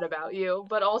something bad about you,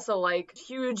 but also, like,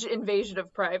 huge invasion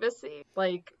of privacy.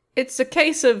 Like, It's a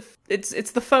case of,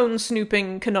 it's the phone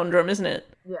snooping conundrum, isn't it?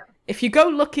 yeah. If you go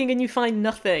looking and you find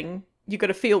nothing, you're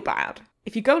gonna feel bad.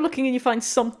 If you go looking and you find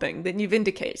something, then you've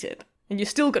indicated, and you're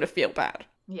still gonna feel bad.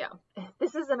 Yeah.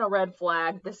 This isn't a red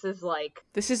flag. This is, like...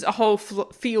 This is a whole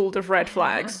field of red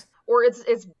flags. Or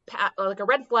like, a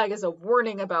red flag is a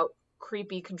warning about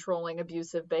creepy, controlling,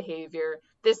 abusive behavior.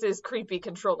 This is creepy,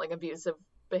 controlling, abusive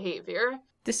behavior.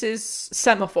 This is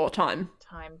semaphore time.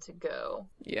 Time to go.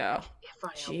 Yeah. If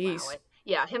I Jeez. allow it.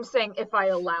 Yeah, him saying, if I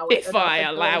allow it. If and that's I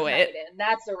a allow girl's it. night in,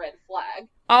 that's a red flag.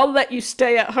 I'll let you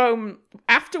stay at home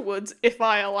afterwards if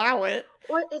I allow it.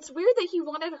 Or it's weird that he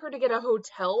wanted her to get a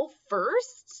hotel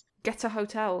first. Get a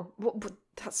hotel. What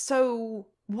that's so...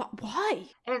 What? Why?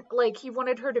 And, like, he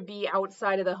wanted her to be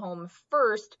outside of the home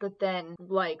first, but then,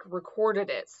 like, recorded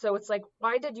it. So it's like,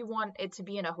 why did you want it to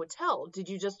be in a hotel? Did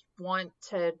you just want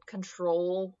to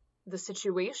control the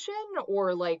situation?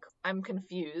 Or, like, I'm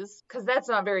confused. Because that's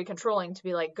not very controlling to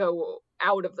be like, go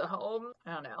out of the home.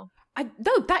 I don't know.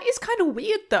 No, that is kind of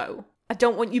weird, though. I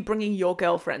don't want you bringing your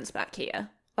girlfriends back here.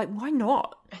 Like, why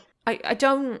not? I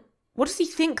don't... What does he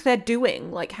think they're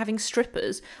doing? Like, having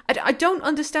strippers? I don't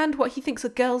understand what he thinks a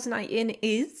girls' night in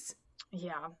is.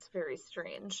 Yeah, it's very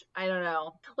strange. I don't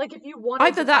know. Like, if you wanted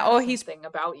Either to that find or he's... something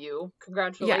about you,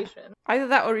 congratulations. Either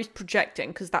that or he's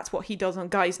projecting, because that's what he does on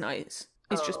guys' nights.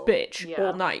 Is just Oh, bitch yeah.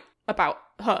 all night about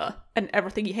her and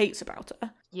everything he hates about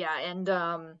her. Yeah,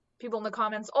 and people in the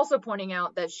comments also pointing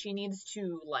out that she needs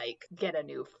to, like, get a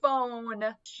new phone.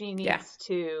 She needs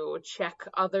to check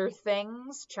other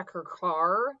things, check her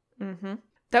car. Mm-hmm.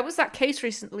 There was that case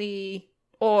recently,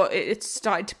 or it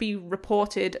started to be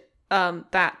reported,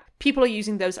 that people are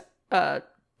using those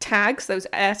tags, those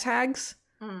air tags,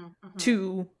 Mm-hmm.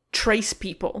 to trace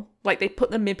people. Like, they put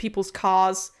them in people's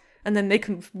cars, and then they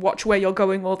can watch where you're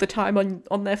going all the time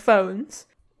on their phones,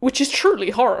 which is truly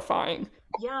horrifying.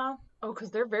 Yeah. Oh, because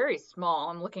they're very small.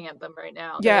 I'm looking at them right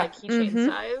now. Yeah, They're like keychain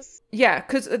size. Yeah,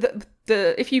 because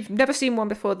the if you've never seen one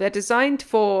before, they're designed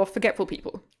for forgetful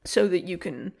people, so that you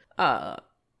can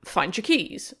find your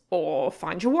keys or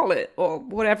find your wallet or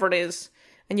whatever it is,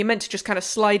 and you're meant to just kind of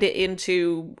slide it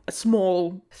into a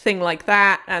small thing like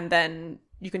that, and then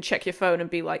you can check your phone and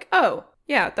be like, oh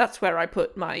yeah, that's where I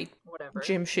put my Whatever.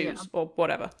 gym shoes Yeah. or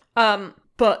whatever.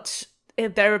 But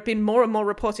there have been more and more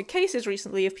reported cases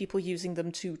recently of people using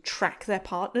them to track their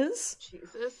partners.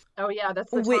 Jesus. Oh yeah, that's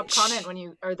the top Which- comment when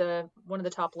you, or one of the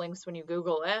top links when you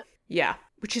Google it. Yeah,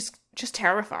 which is just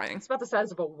terrifying. It's about the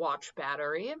size of a watch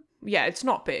battery. Yeah, it's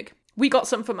not big. We got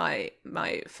some for my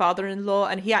father-in-law,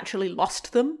 and he actually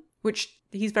lost them, which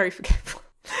he's very forgetful.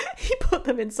 He put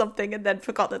them in something and then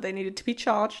forgot that they needed to be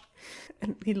charged,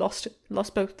 and he lost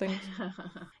both things.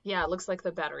 Yeah, it looks like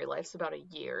the battery life's about a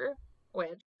year, which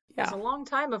is Yeah, a long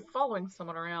time of following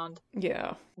someone around.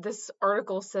 yeah. This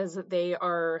article says that they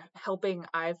are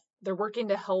they're working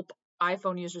to help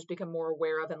iPhone users become more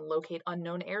aware of and locate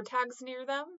unknown AirTags near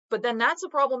them. But then that's a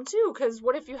problem too, because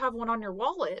what if you have one on your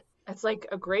wallet? It's like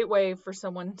a great way for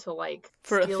someone to, like,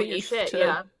 For a steal your thief shit. to-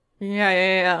 Yeah.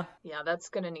 Yeah. Yeah, that's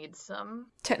gonna need some.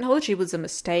 Technology was a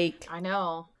mistake. I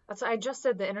know. I just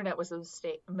said the internet was a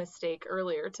mistake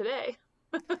earlier today.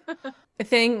 I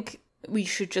think we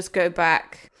should just go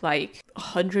back like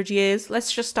 100 years.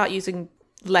 Let's just start using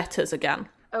letters again.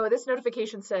 Oh, this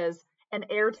notification says an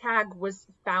AirTag was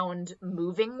found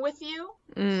moving with you.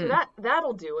 So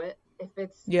that'll do it. If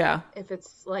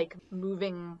it's like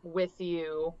moving with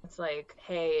you, it's like,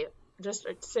 hey, just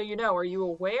so you know, are you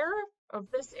aware of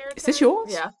this AirTag? Is this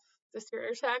yours? Yeah. Is this your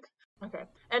AirTag? Okay.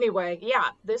 Anyway, yeah,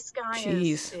 this guy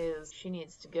Jeez. is she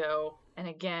needs to go. And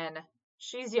again,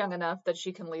 she's young enough that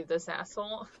she can leave this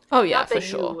asshole. Oh yeah, Not for that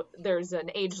sure. there's an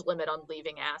age limit on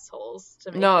leaving assholes,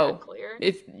 to make No. that clear.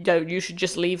 You should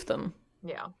just leave them.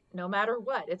 Yeah, no matter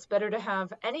what. It's better to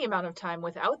have any amount of time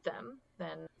without them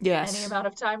than Yes. any amount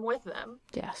of time with them.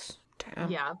 Yes. Damn.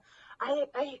 Yeah.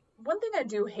 One thing I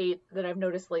do hate that I've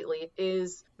noticed lately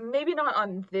is maybe not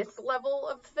on this level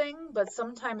of thing, but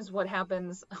sometimes what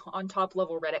happens on top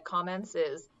level Reddit comments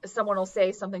is someone will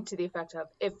say something to the effect of,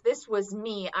 if this was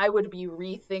me, I would be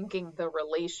rethinking the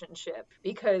relationship,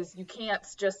 because you can't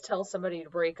just tell somebody to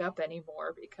break up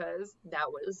anymore because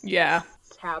that was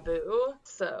taboo.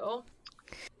 So,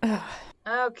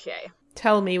 okay.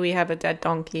 Tell me we have a dead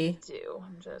donkey.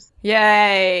 I'm just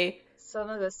Yay! some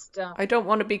of the stuff. I don't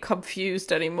want to be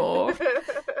confused anymore.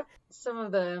 Some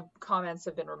of the comments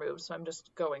have been removed, so I'm just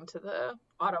going to the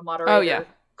auto moderator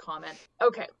comment.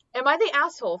 Okay. Am I the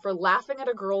asshole for laughing at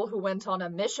a girl who went on a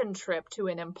mission trip to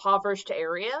an impoverished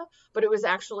area, but it was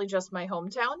actually just my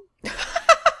hometown?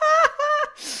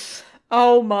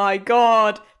 Oh my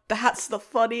god. That's the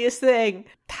funniest thing.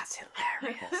 That's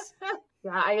hilarious.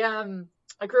 Yeah,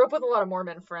 I grew up with a lot of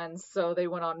Mormon friends, so they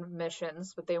went on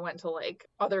missions, but they went to like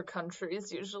other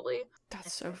countries usually.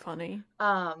 That's so funny.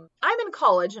 I'm in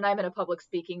college and I'm in a public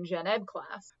speaking gen ed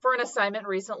class. For an assignment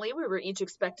recently, we were each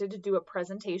expected to do a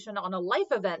presentation on a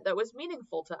life event that was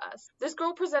meaningful to us. This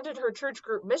girl presented her church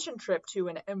group mission trip to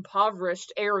an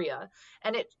impoverished area,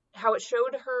 and how it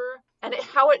showed her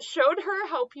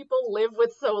how people live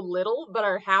with so little but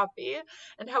are happy,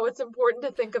 and how it's important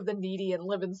to think of the needy and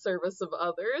live in service of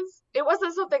others. It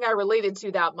wasn't something I related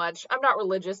to that much. I'm not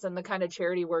religious, and the kind of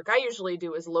charity work I usually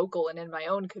do is local and in my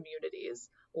own communities,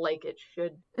 like it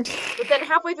should. But then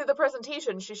halfway through the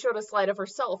presentation, she showed a slide of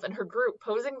herself and her group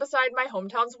posing beside my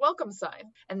hometown's welcome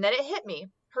sign. And then it hit me.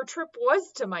 Her trip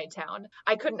was to my town.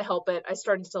 I couldn't help it. I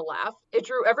started to laugh. It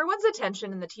drew everyone's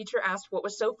attention, and the teacher asked what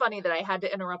was so funny that I had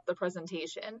to interrupt the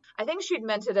presentation. I think she'd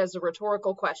meant it as a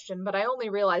rhetorical question, but I only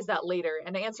realized that later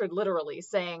and answered literally,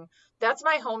 saying, "That's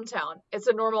my hometown. It's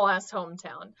a normal-ass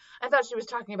hometown." I thought she was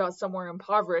talking about somewhere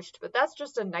impoverished, but that's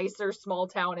just a nicer small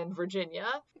town in Virginia.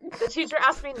 The teacher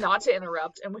asked me not to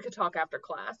interrupt, and we could talk after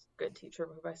class. Good teacher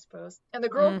move, I suppose. And the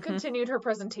girl continued her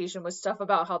presentation with stuff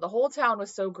about how the whole town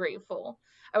was so grateful.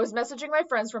 I was messaging my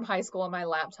friends from high school on my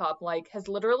laptop, like, has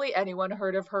literally anyone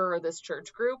heard of her or this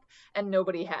church group? And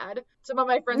nobody had. Some of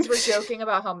my friends were joking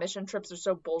about how mission trips are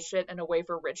so bullshit and a way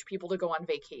for rich people to go on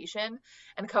vacation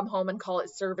and come home and call it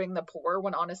serving the poor,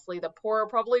 when honestly the poor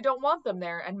probably don't want them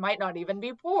there and might not even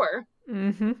be poor.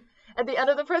 At the end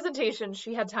of the presentation,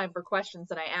 she had time for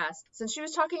questions, and I asked, since she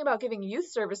was talking about giving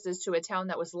youth services to a town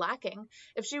that was lacking,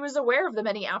 if she was aware of the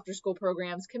many after-school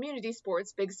programs, community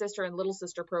sports, big sister and little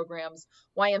sister programs,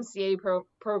 YMCA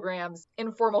programs,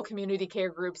 informal community care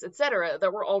groups, etc.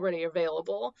 that were already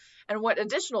available, and what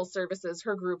additional services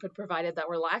her group had provided that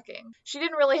were lacking. She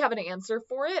didn't really have an answer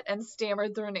for it, and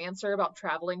stammered through an answer about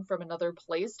traveling from another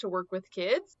place to work with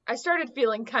kids. I started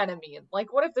feeling kind of mean.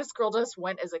 Like, what if this girl just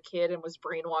went as a kid and was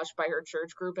brainwashed by her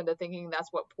church group into thinking that's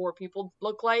what poor people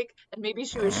look like, and maybe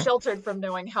she was sheltered from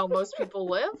knowing how most people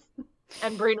live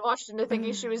and brainwashed into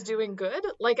thinking she was doing good?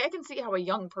 Like, I can see how a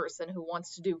young person who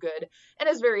wants to do good and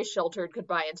is very sheltered could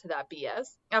buy into that BS.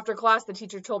 After class, the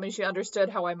teacher told me she understood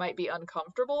how I might be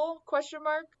uncomfortable, ?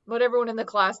 But everyone in the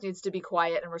class needs to be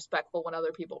quiet and respectful when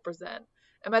other people present.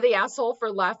 Am I the asshole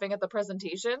for laughing at the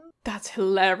presentation? That's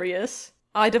hilarious.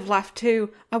 I'd have laughed too.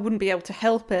 I wouldn't be able to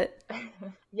help it.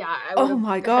 Yeah, I would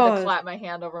my had God. to clap my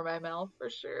hand over my mouth for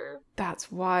sure. That's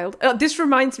wild. This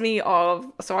reminds me of,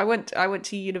 so I went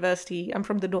to university. I'm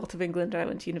from the north of England, and I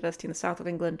went to university in the south of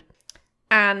England.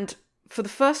 And for the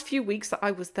first few weeks that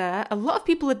I was there, a lot of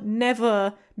people had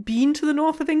never been to the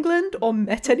north of England or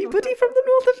met anybody from the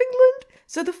north of England.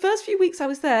 So the first few weeks I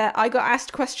was there, I got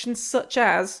asked questions such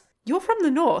as, "You're from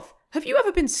the north. Have you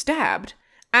ever been stabbed?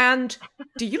 And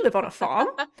do you live on a farm?"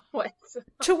 What?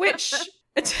 To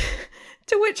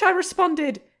which I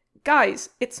responded, "Guys,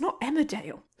 it's not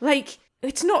Emmerdale. Like,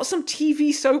 it's not some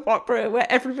TV soap opera where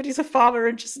everybody's a farmer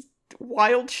and just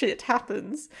wild shit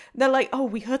happens." And they're like, "Oh,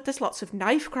 we heard there's lots of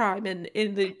knife crime in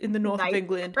the north of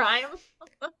England." Crime?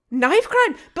 Knife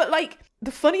crime. But like,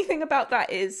 the funny thing about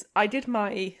that is I did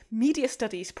my media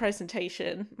studies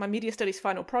presentation, my media studies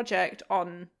final project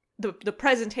on the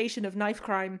presentation of knife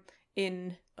crime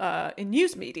in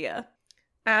news media.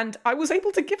 And I was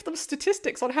able to give them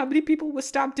statistics on how many people were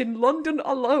stabbed in London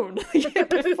alone the year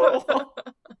before.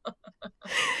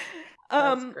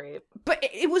 That's great. But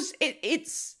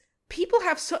it's people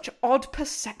have such odd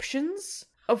perceptions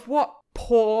of what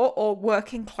poor or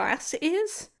working class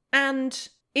is, and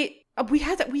we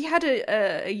had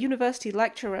a university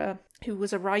lecturer who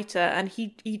was a writer, and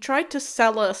he tried to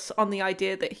sell us on the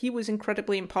idea that he was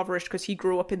incredibly impoverished because he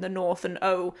grew up in the north and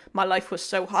oh, my life was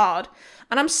so hard.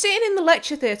 And I'm sitting in the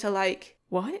lecture theatre like,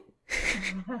 what?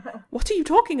 What are you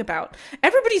talking about?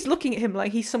 Everybody's looking at him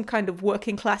like he's some kind of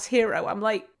working class hero. I'm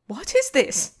like, what is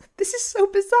this? This is so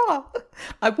bizarre.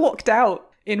 I walked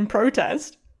out in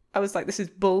protest. I was like, this is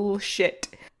bullshit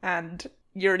and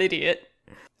you're an idiot.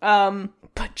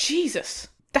 But Jesus,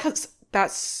 that's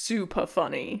super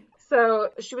funny. So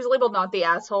she was labeled not the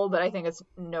asshole, but I think it's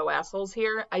no assholes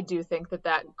here. I do think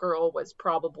that girl was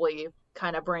probably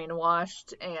kind of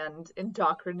brainwashed and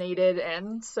indoctrinated,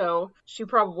 and so she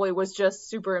probably was just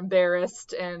super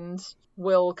embarrassed and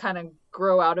will kind of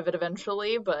grow out of it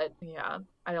eventually. But yeah,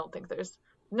 I don't think there's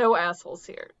no assholes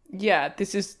here. Yeah,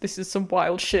 this is some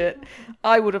wild shit.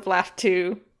 I would have laughed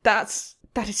too. That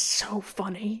is so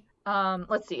funny.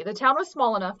 Let's see. The town was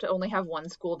small enough to only have one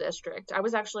school district. I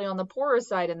was actually on the poorer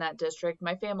side in that district.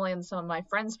 My family and some of my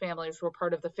friends' families were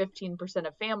part of the 15%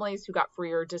 of families who got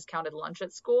free or discounted lunch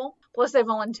at school. Plus, I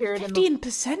volunteered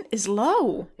 15% is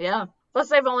low. Yeah.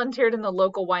 Plus, I volunteered in the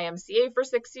local YMCA for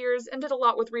 6 years and did a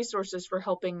lot with resources for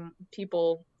helping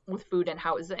people with food and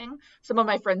housing. Some of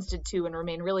my friends did too and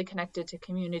remain really connected to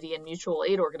community and mutual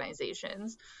aid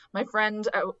organizations. My friends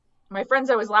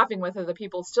I was laughing with are the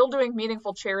people still doing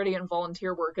meaningful charity and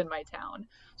volunteer work in my town.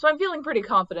 So I'm feeling pretty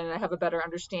confident I have a better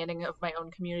understanding of my own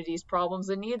community's problems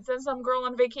and needs than some girl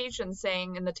on vacation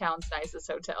saying in the town's nicest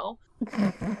hotel.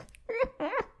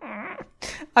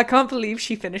 I can't believe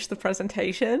she finished the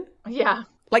presentation. Yeah.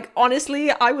 Like,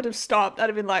 honestly, I would have stopped. I'd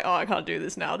have been like, oh, I can't do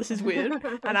this now. This is weird.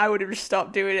 And I would have just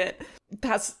stopped doing it.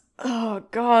 Oh,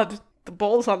 God. The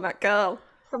balls on that girl.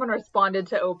 Someone responded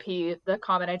to OP, the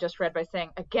comment I just read, by saying,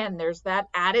 again, there's that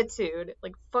attitude.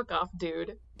 Like, fuck off,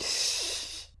 dude.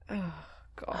 Oh,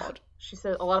 God. She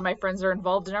said, a lot of my friends are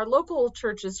involved in our local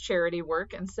church's charity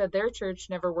work and said their church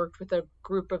never worked with a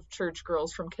group of church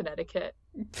girls from Connecticut.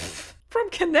 From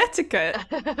Connecticut?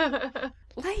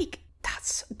 Like,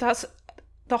 that's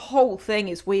the whole thing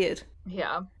is weird.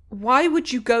 Yeah. Why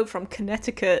would you go from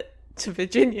Connecticut to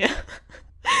Virginia?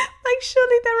 Like,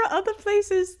 surely there are other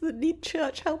places that need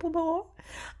church help more.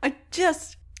 I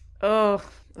just... Ugh,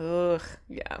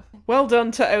 yeah. Well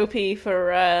done to OP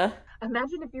for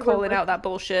Imagine if you calling out that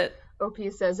bullshit. OP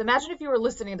says, imagine if you were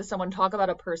listening to someone talk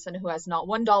about a person who has not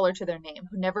 $1 to their name,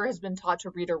 who never has been taught to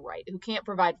read or write, who can't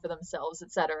provide for themselves,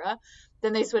 etc.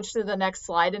 Then they switch to the next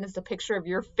slide and it's a picture of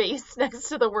your face next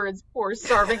to the words, poor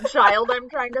starving child I'm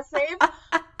trying to save.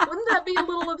 Wouldn't that be a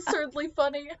little absurdly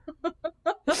funny?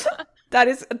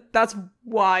 That's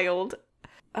wild.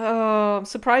 Oh, I'm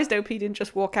surprised OP didn't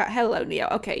just walk out. Hello, Neo.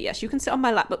 Okay, yes, you can sit on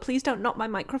my lap, but please don't knock my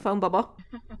microphone, Bubba.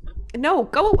 No,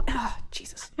 go away. Oh,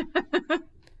 Jesus.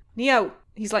 Neo.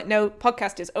 He's like, no,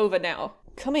 podcast is over now.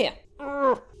 Come here.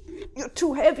 You're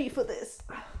too heavy for this.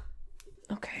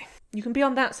 Okay. You can be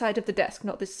on that side of the desk,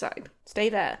 not this side. Stay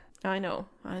there. I know.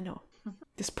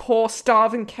 This poor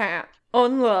starving cat.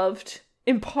 Unloved.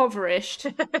 Impoverished.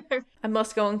 I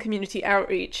must go on community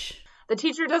outreach. The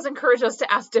teacher does encourage us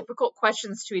to ask difficult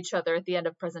questions to each other at the end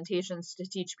of presentations to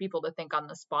teach people to think on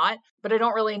the spot. But I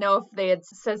don't really know if they had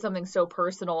said something so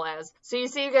personal as, so you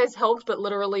say you guys helped, but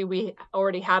literally we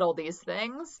already had all these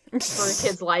things for a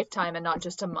kid's lifetime and not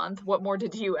just a month. What more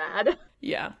did you add?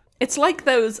 Yeah. It's like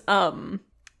those,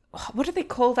 what do they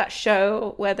call that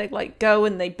show where they like go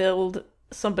and they build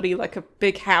somebody like a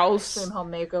big house? Extreme Home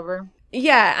Makeover.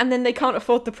 Yeah, and then they can't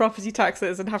afford the property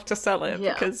taxes and have to sell it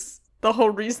because the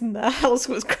whole reason their house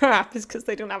was crap is because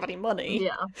they don't have any money.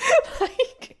 Yeah.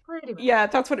 Like, pretty much. Yeah,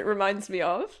 that's what it reminds me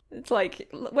of. It's like,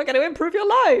 we're going to improve your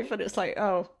life. And it's like,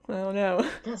 oh no.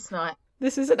 Guess not.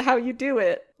 This isn't how you do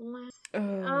it.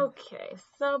 Okay,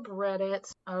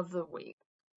 subreddit of the week.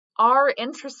 Are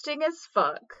interesting as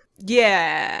fuck.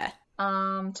 Yeah.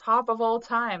 Top of all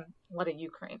time. What a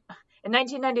Ukraine. In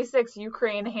 1996,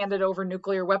 Ukraine handed over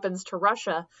nuclear weapons to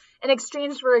Russia in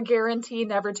exchange for a guarantee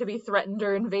never to be threatened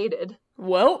or invaded.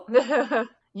 Well.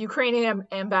 Ukrainian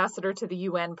ambassador to the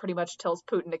UN pretty much tells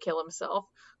Putin to kill himself.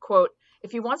 Quote,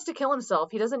 if he wants to kill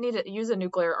himself, he doesn't need to use a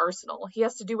nuclear arsenal. He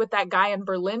has to do what that guy in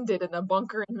Berlin did in a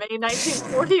bunker in May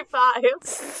 1945.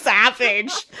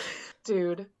 Savage.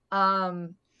 Dude.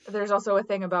 There's also a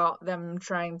thing about them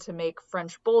trying to make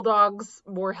French bulldogs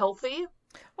more healthy.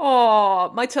 Oh,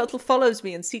 my turtle follows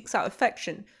me and seeks out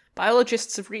affection.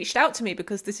 Biologists have reached out to me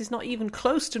because this is not even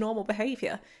close to normal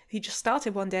behavior. He just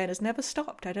started one day and has never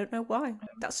stopped. I don't know why.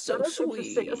 That's so That is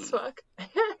sweet. interesting as fuck.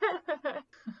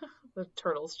 The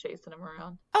turtle's chasing him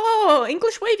around. Oh,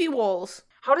 English wavy walls.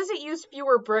 How does it use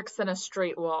fewer bricks than a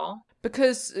straight wall?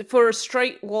 Because for a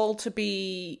straight wall to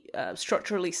be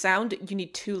structurally sound, you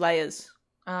need 2 layers.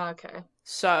 Okay.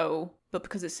 So, but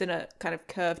because it's in a kind of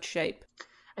curved shape.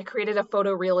 I created a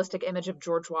photorealistic image of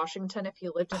George Washington if he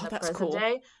lived in the that's present cool.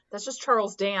 day. That's just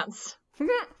Charles Dance.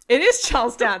 It is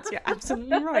Charles Dance. You're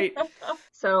absolutely right.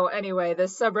 So anyway,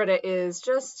 this subreddit is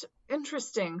just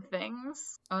interesting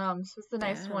things. So it's a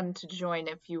nice Yeah. one to join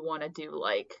if you want to do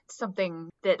like something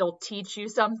that'll teach you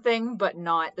something, but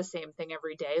not the same thing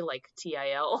every day, like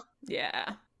TIL.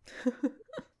 Yeah.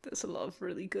 There's a lot of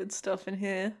really good stuff in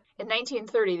here. In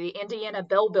 1930, the Indiana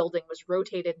Bell Building was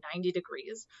rotated 90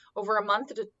 degrees. Over a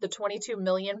month, the 22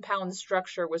 million pound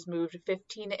structure was moved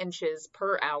 15 inches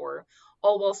per hour,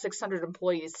 all while 600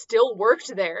 employees still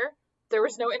worked there. There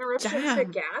was no interruption to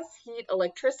Damn. gas, heat,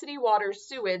 electricity, water,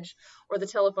 sewage, or the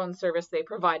telephone service they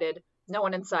provided. No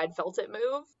one inside felt it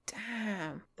move.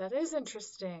 Damn. That is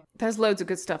interesting. There's loads of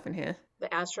good stuff in here. The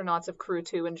astronauts of Crew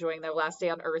 2 enjoying their last day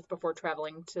on Earth before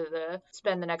traveling to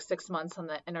spend the next 6 months on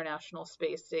the International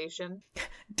Space Station.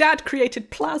 Dad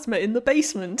created plasma in the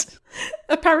basement.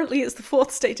 Apparently it's the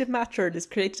 4th state of matter and is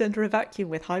created under a vacuum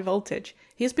with high voltage.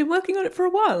 He has been working on it for a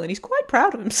while and he's quite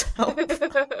proud of himself.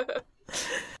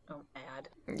 Oh, ad.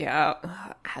 Yeah,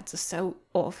 ads are so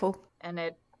awful. And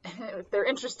if they're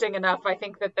interesting enough, I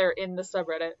think that they're in the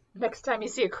subreddit. Next time you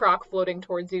see a croc floating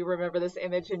towards you, remember this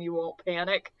image and you won't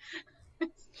panic.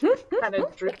 It's kind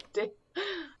of drifting.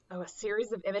 Oh, a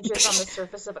series of images on the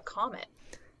surface of a comet.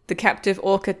 The captive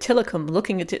orca Tilikum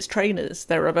looking at its trainers.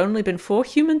 There have only been 4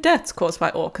 human deaths caused by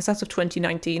orcas as of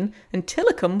 2019, and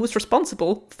Tilikum was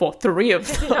responsible for 3 of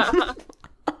them. Yeah.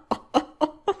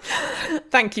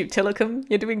 Thank you, Tilikum.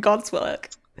 You're doing God's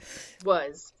work.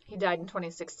 He died in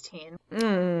 2016.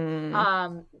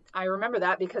 Mm. I remember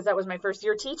that because that was my first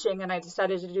year teaching, and I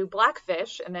decided to do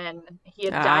Blackfish, and then he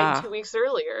had Ah. died 2 weeks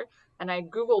earlier, and I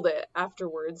Googled it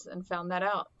afterwards and found that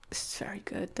out. This is very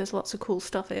good. There's lots of cool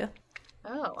stuff here.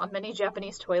 Oh, on many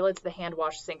Japanese toilets, the hand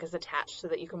wash sink is attached so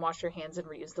that you can wash your hands and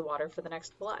reuse the water for the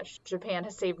next flush. Japan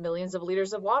has saved millions of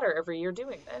liters of water every year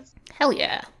doing this. Hell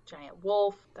yeah. Giant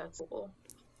wolf, that's cool.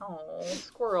 Oh,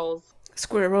 squirrels.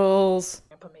 Squirrels.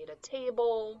 Grandpa made a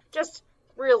table. Just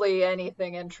really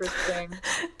anything interesting.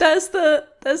 There's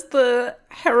the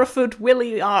Hereford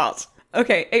Willie art.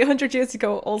 Okay, 800 years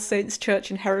ago at All Saints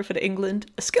Church in Hereford,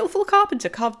 England, a skillful carpenter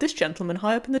carved this gentleman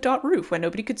high up in the dark roof where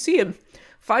nobody could see him.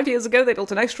 5 years ago, they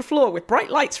built an extra floor with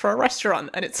bright lights for a restaurant,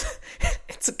 and it's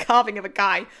it's a carving of a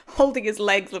guy holding his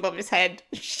legs above his head,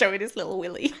 showing his little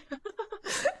willy.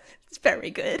 It's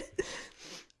very good.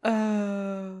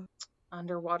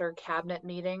 Underwater cabinet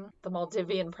meeting. The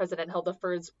Maldivian president held the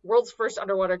world's first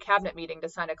underwater cabinet meeting to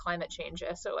sign a climate change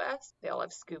SOS. They all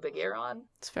have scuba gear on.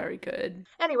 It's very good.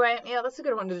 Anyway, yeah, that's a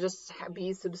good one to just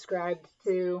be subscribed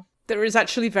to. There is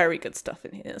actually very good stuff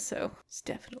in here, so it's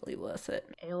definitely worth it.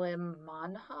 Elim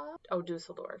Manha? Oh,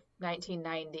 Dusseldorf.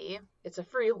 1990. It's a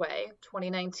freeway.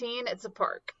 2019, it's a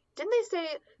park. Did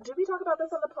we talk about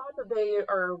this on the pod that they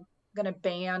are going to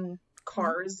ban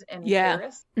cars in Yeah.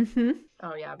 Paris? Mm-hmm.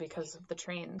 Oh, yeah, because of the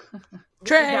train.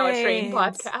 This is now a train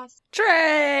Trains. podcast.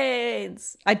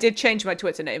 Trains! I did change my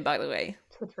Twitter name, by the way.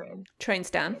 The train. Train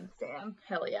Stan. Sam.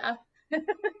 Hell yeah.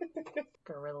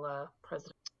 Gorilla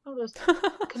president. Oh, those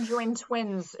conjoined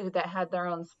twins that had their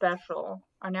own special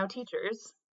are now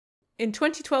teachers. In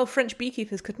 2012, French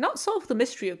beekeepers could not solve the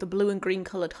mystery of the blue and green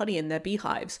coloured honey in their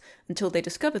beehives until they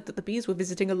discovered that the bees were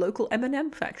visiting a local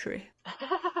M&M factory.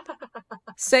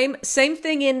 Same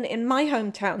thing in my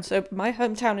hometown. So my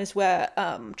hometown is where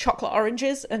chocolate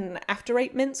oranges and After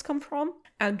Eight mints come from.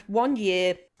 And one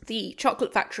year, the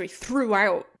chocolate factory threw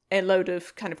out a load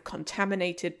of kind of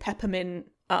contaminated peppermint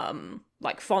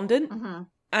fondant. Mm-hmm.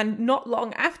 And not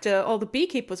long after, all the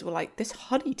beekeepers were like, this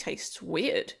honey tastes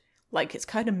weird. Like, it's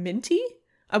kind of minty.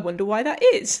 I wonder why that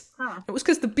is. Huh. It was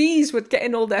because the bees were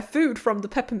getting all their food from the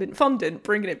peppermint fondant,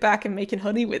 bringing it back and making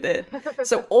honey with it.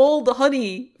 So all the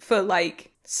honey for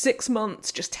 6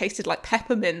 months just tasted like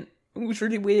peppermint. It was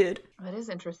really weird. That is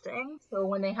interesting. So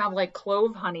when they have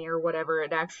clove honey or whatever,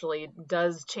 it actually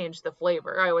does change the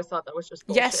flavor. I always thought that was just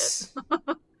bullshit. Yes.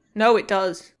 No, it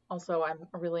does. Also, I'm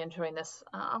really enjoying this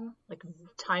like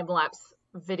time-lapse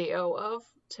video of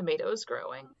tomatoes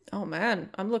growing. Oh man,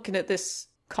 I'm looking at this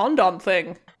condom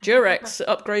thing. Durex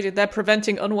upgraded their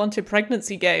preventing unwanted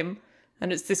pregnancy game,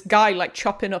 and it's this guy like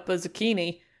chopping up a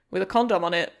zucchini with a condom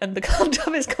on it, and the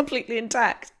condom is completely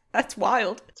intact. That's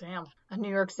wild. Damn. A New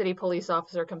York City police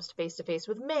officer comes face to face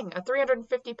with Ming, a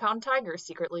 350-pound tiger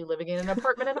secretly living in an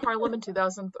apartment in Harlem in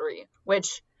 2003.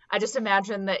 Which, I just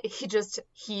imagine that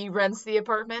he rents the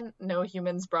apartment. No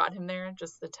humans brought him there.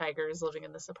 Just the tiger is living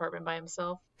in this apartment by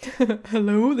himself.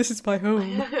 Hello, this is my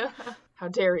home. How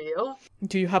dare you?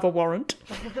 Do you have a warrant?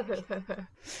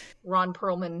 Ron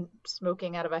Perlman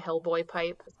smoking out of a Hellboy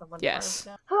pipe. Someone Yes.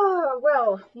 Oh,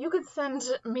 well, you could send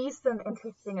me some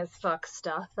interesting as fuck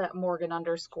stuff at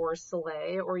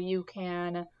Morgan_Soleil, or you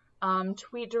can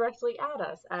tweet directly at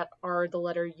us at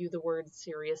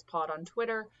r_u_seriouspod on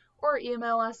Twitter, or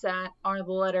email us at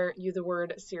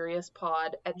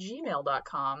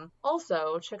r_u_seriouspod@gmail.com.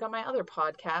 Also, check out my other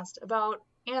podcast about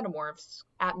Animorphs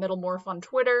at Middlemorph on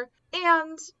Twitter.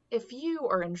 And if you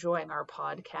are enjoying our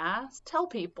podcast, tell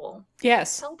people.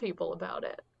 Yes. Tell people about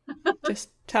it. Just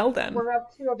tell them. We're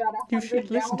up to about You 100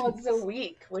 should listen to downloads a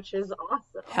week, which is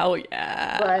awesome. Hell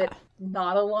yeah. But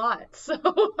not a lot. So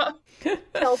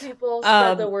tell people,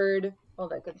 spread the word, all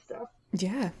that good stuff.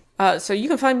 Yeah. So you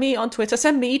can find me on Twitter.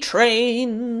 Send me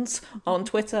trains on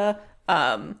Twitter.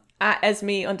 At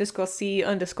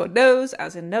Esme_C_knows,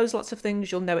 as in knows lots of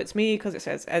things. You'll know it's me because it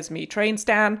says Esme Train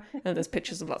Stan, and there's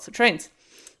pictures of lots of trains.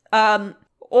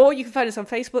 Or you can find us on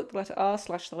Facebook, the letter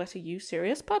R/the letter U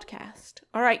Serious Podcast.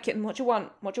 All right, kitten, what do you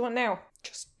want? What do you want now?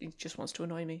 He just wants to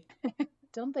annoy me.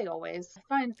 Don't they always?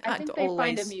 I think they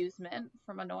find amusement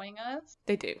from annoying us.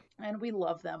 They do. And we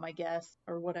love them, I guess,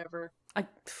 or whatever. I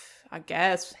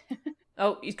guess.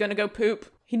 Oh, he's gonna go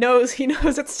poop. He knows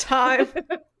it's time.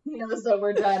 He knows that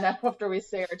we're done after we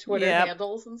say our Twitter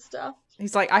handles and stuff.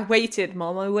 He's like, I waited,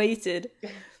 Mom, I waited.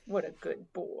 What a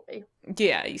good boy.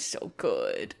 Yeah, he's so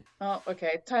good. Oh,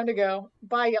 okay. Time to go.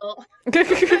 Bye, y'all. Bye.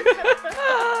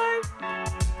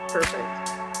 Perfect.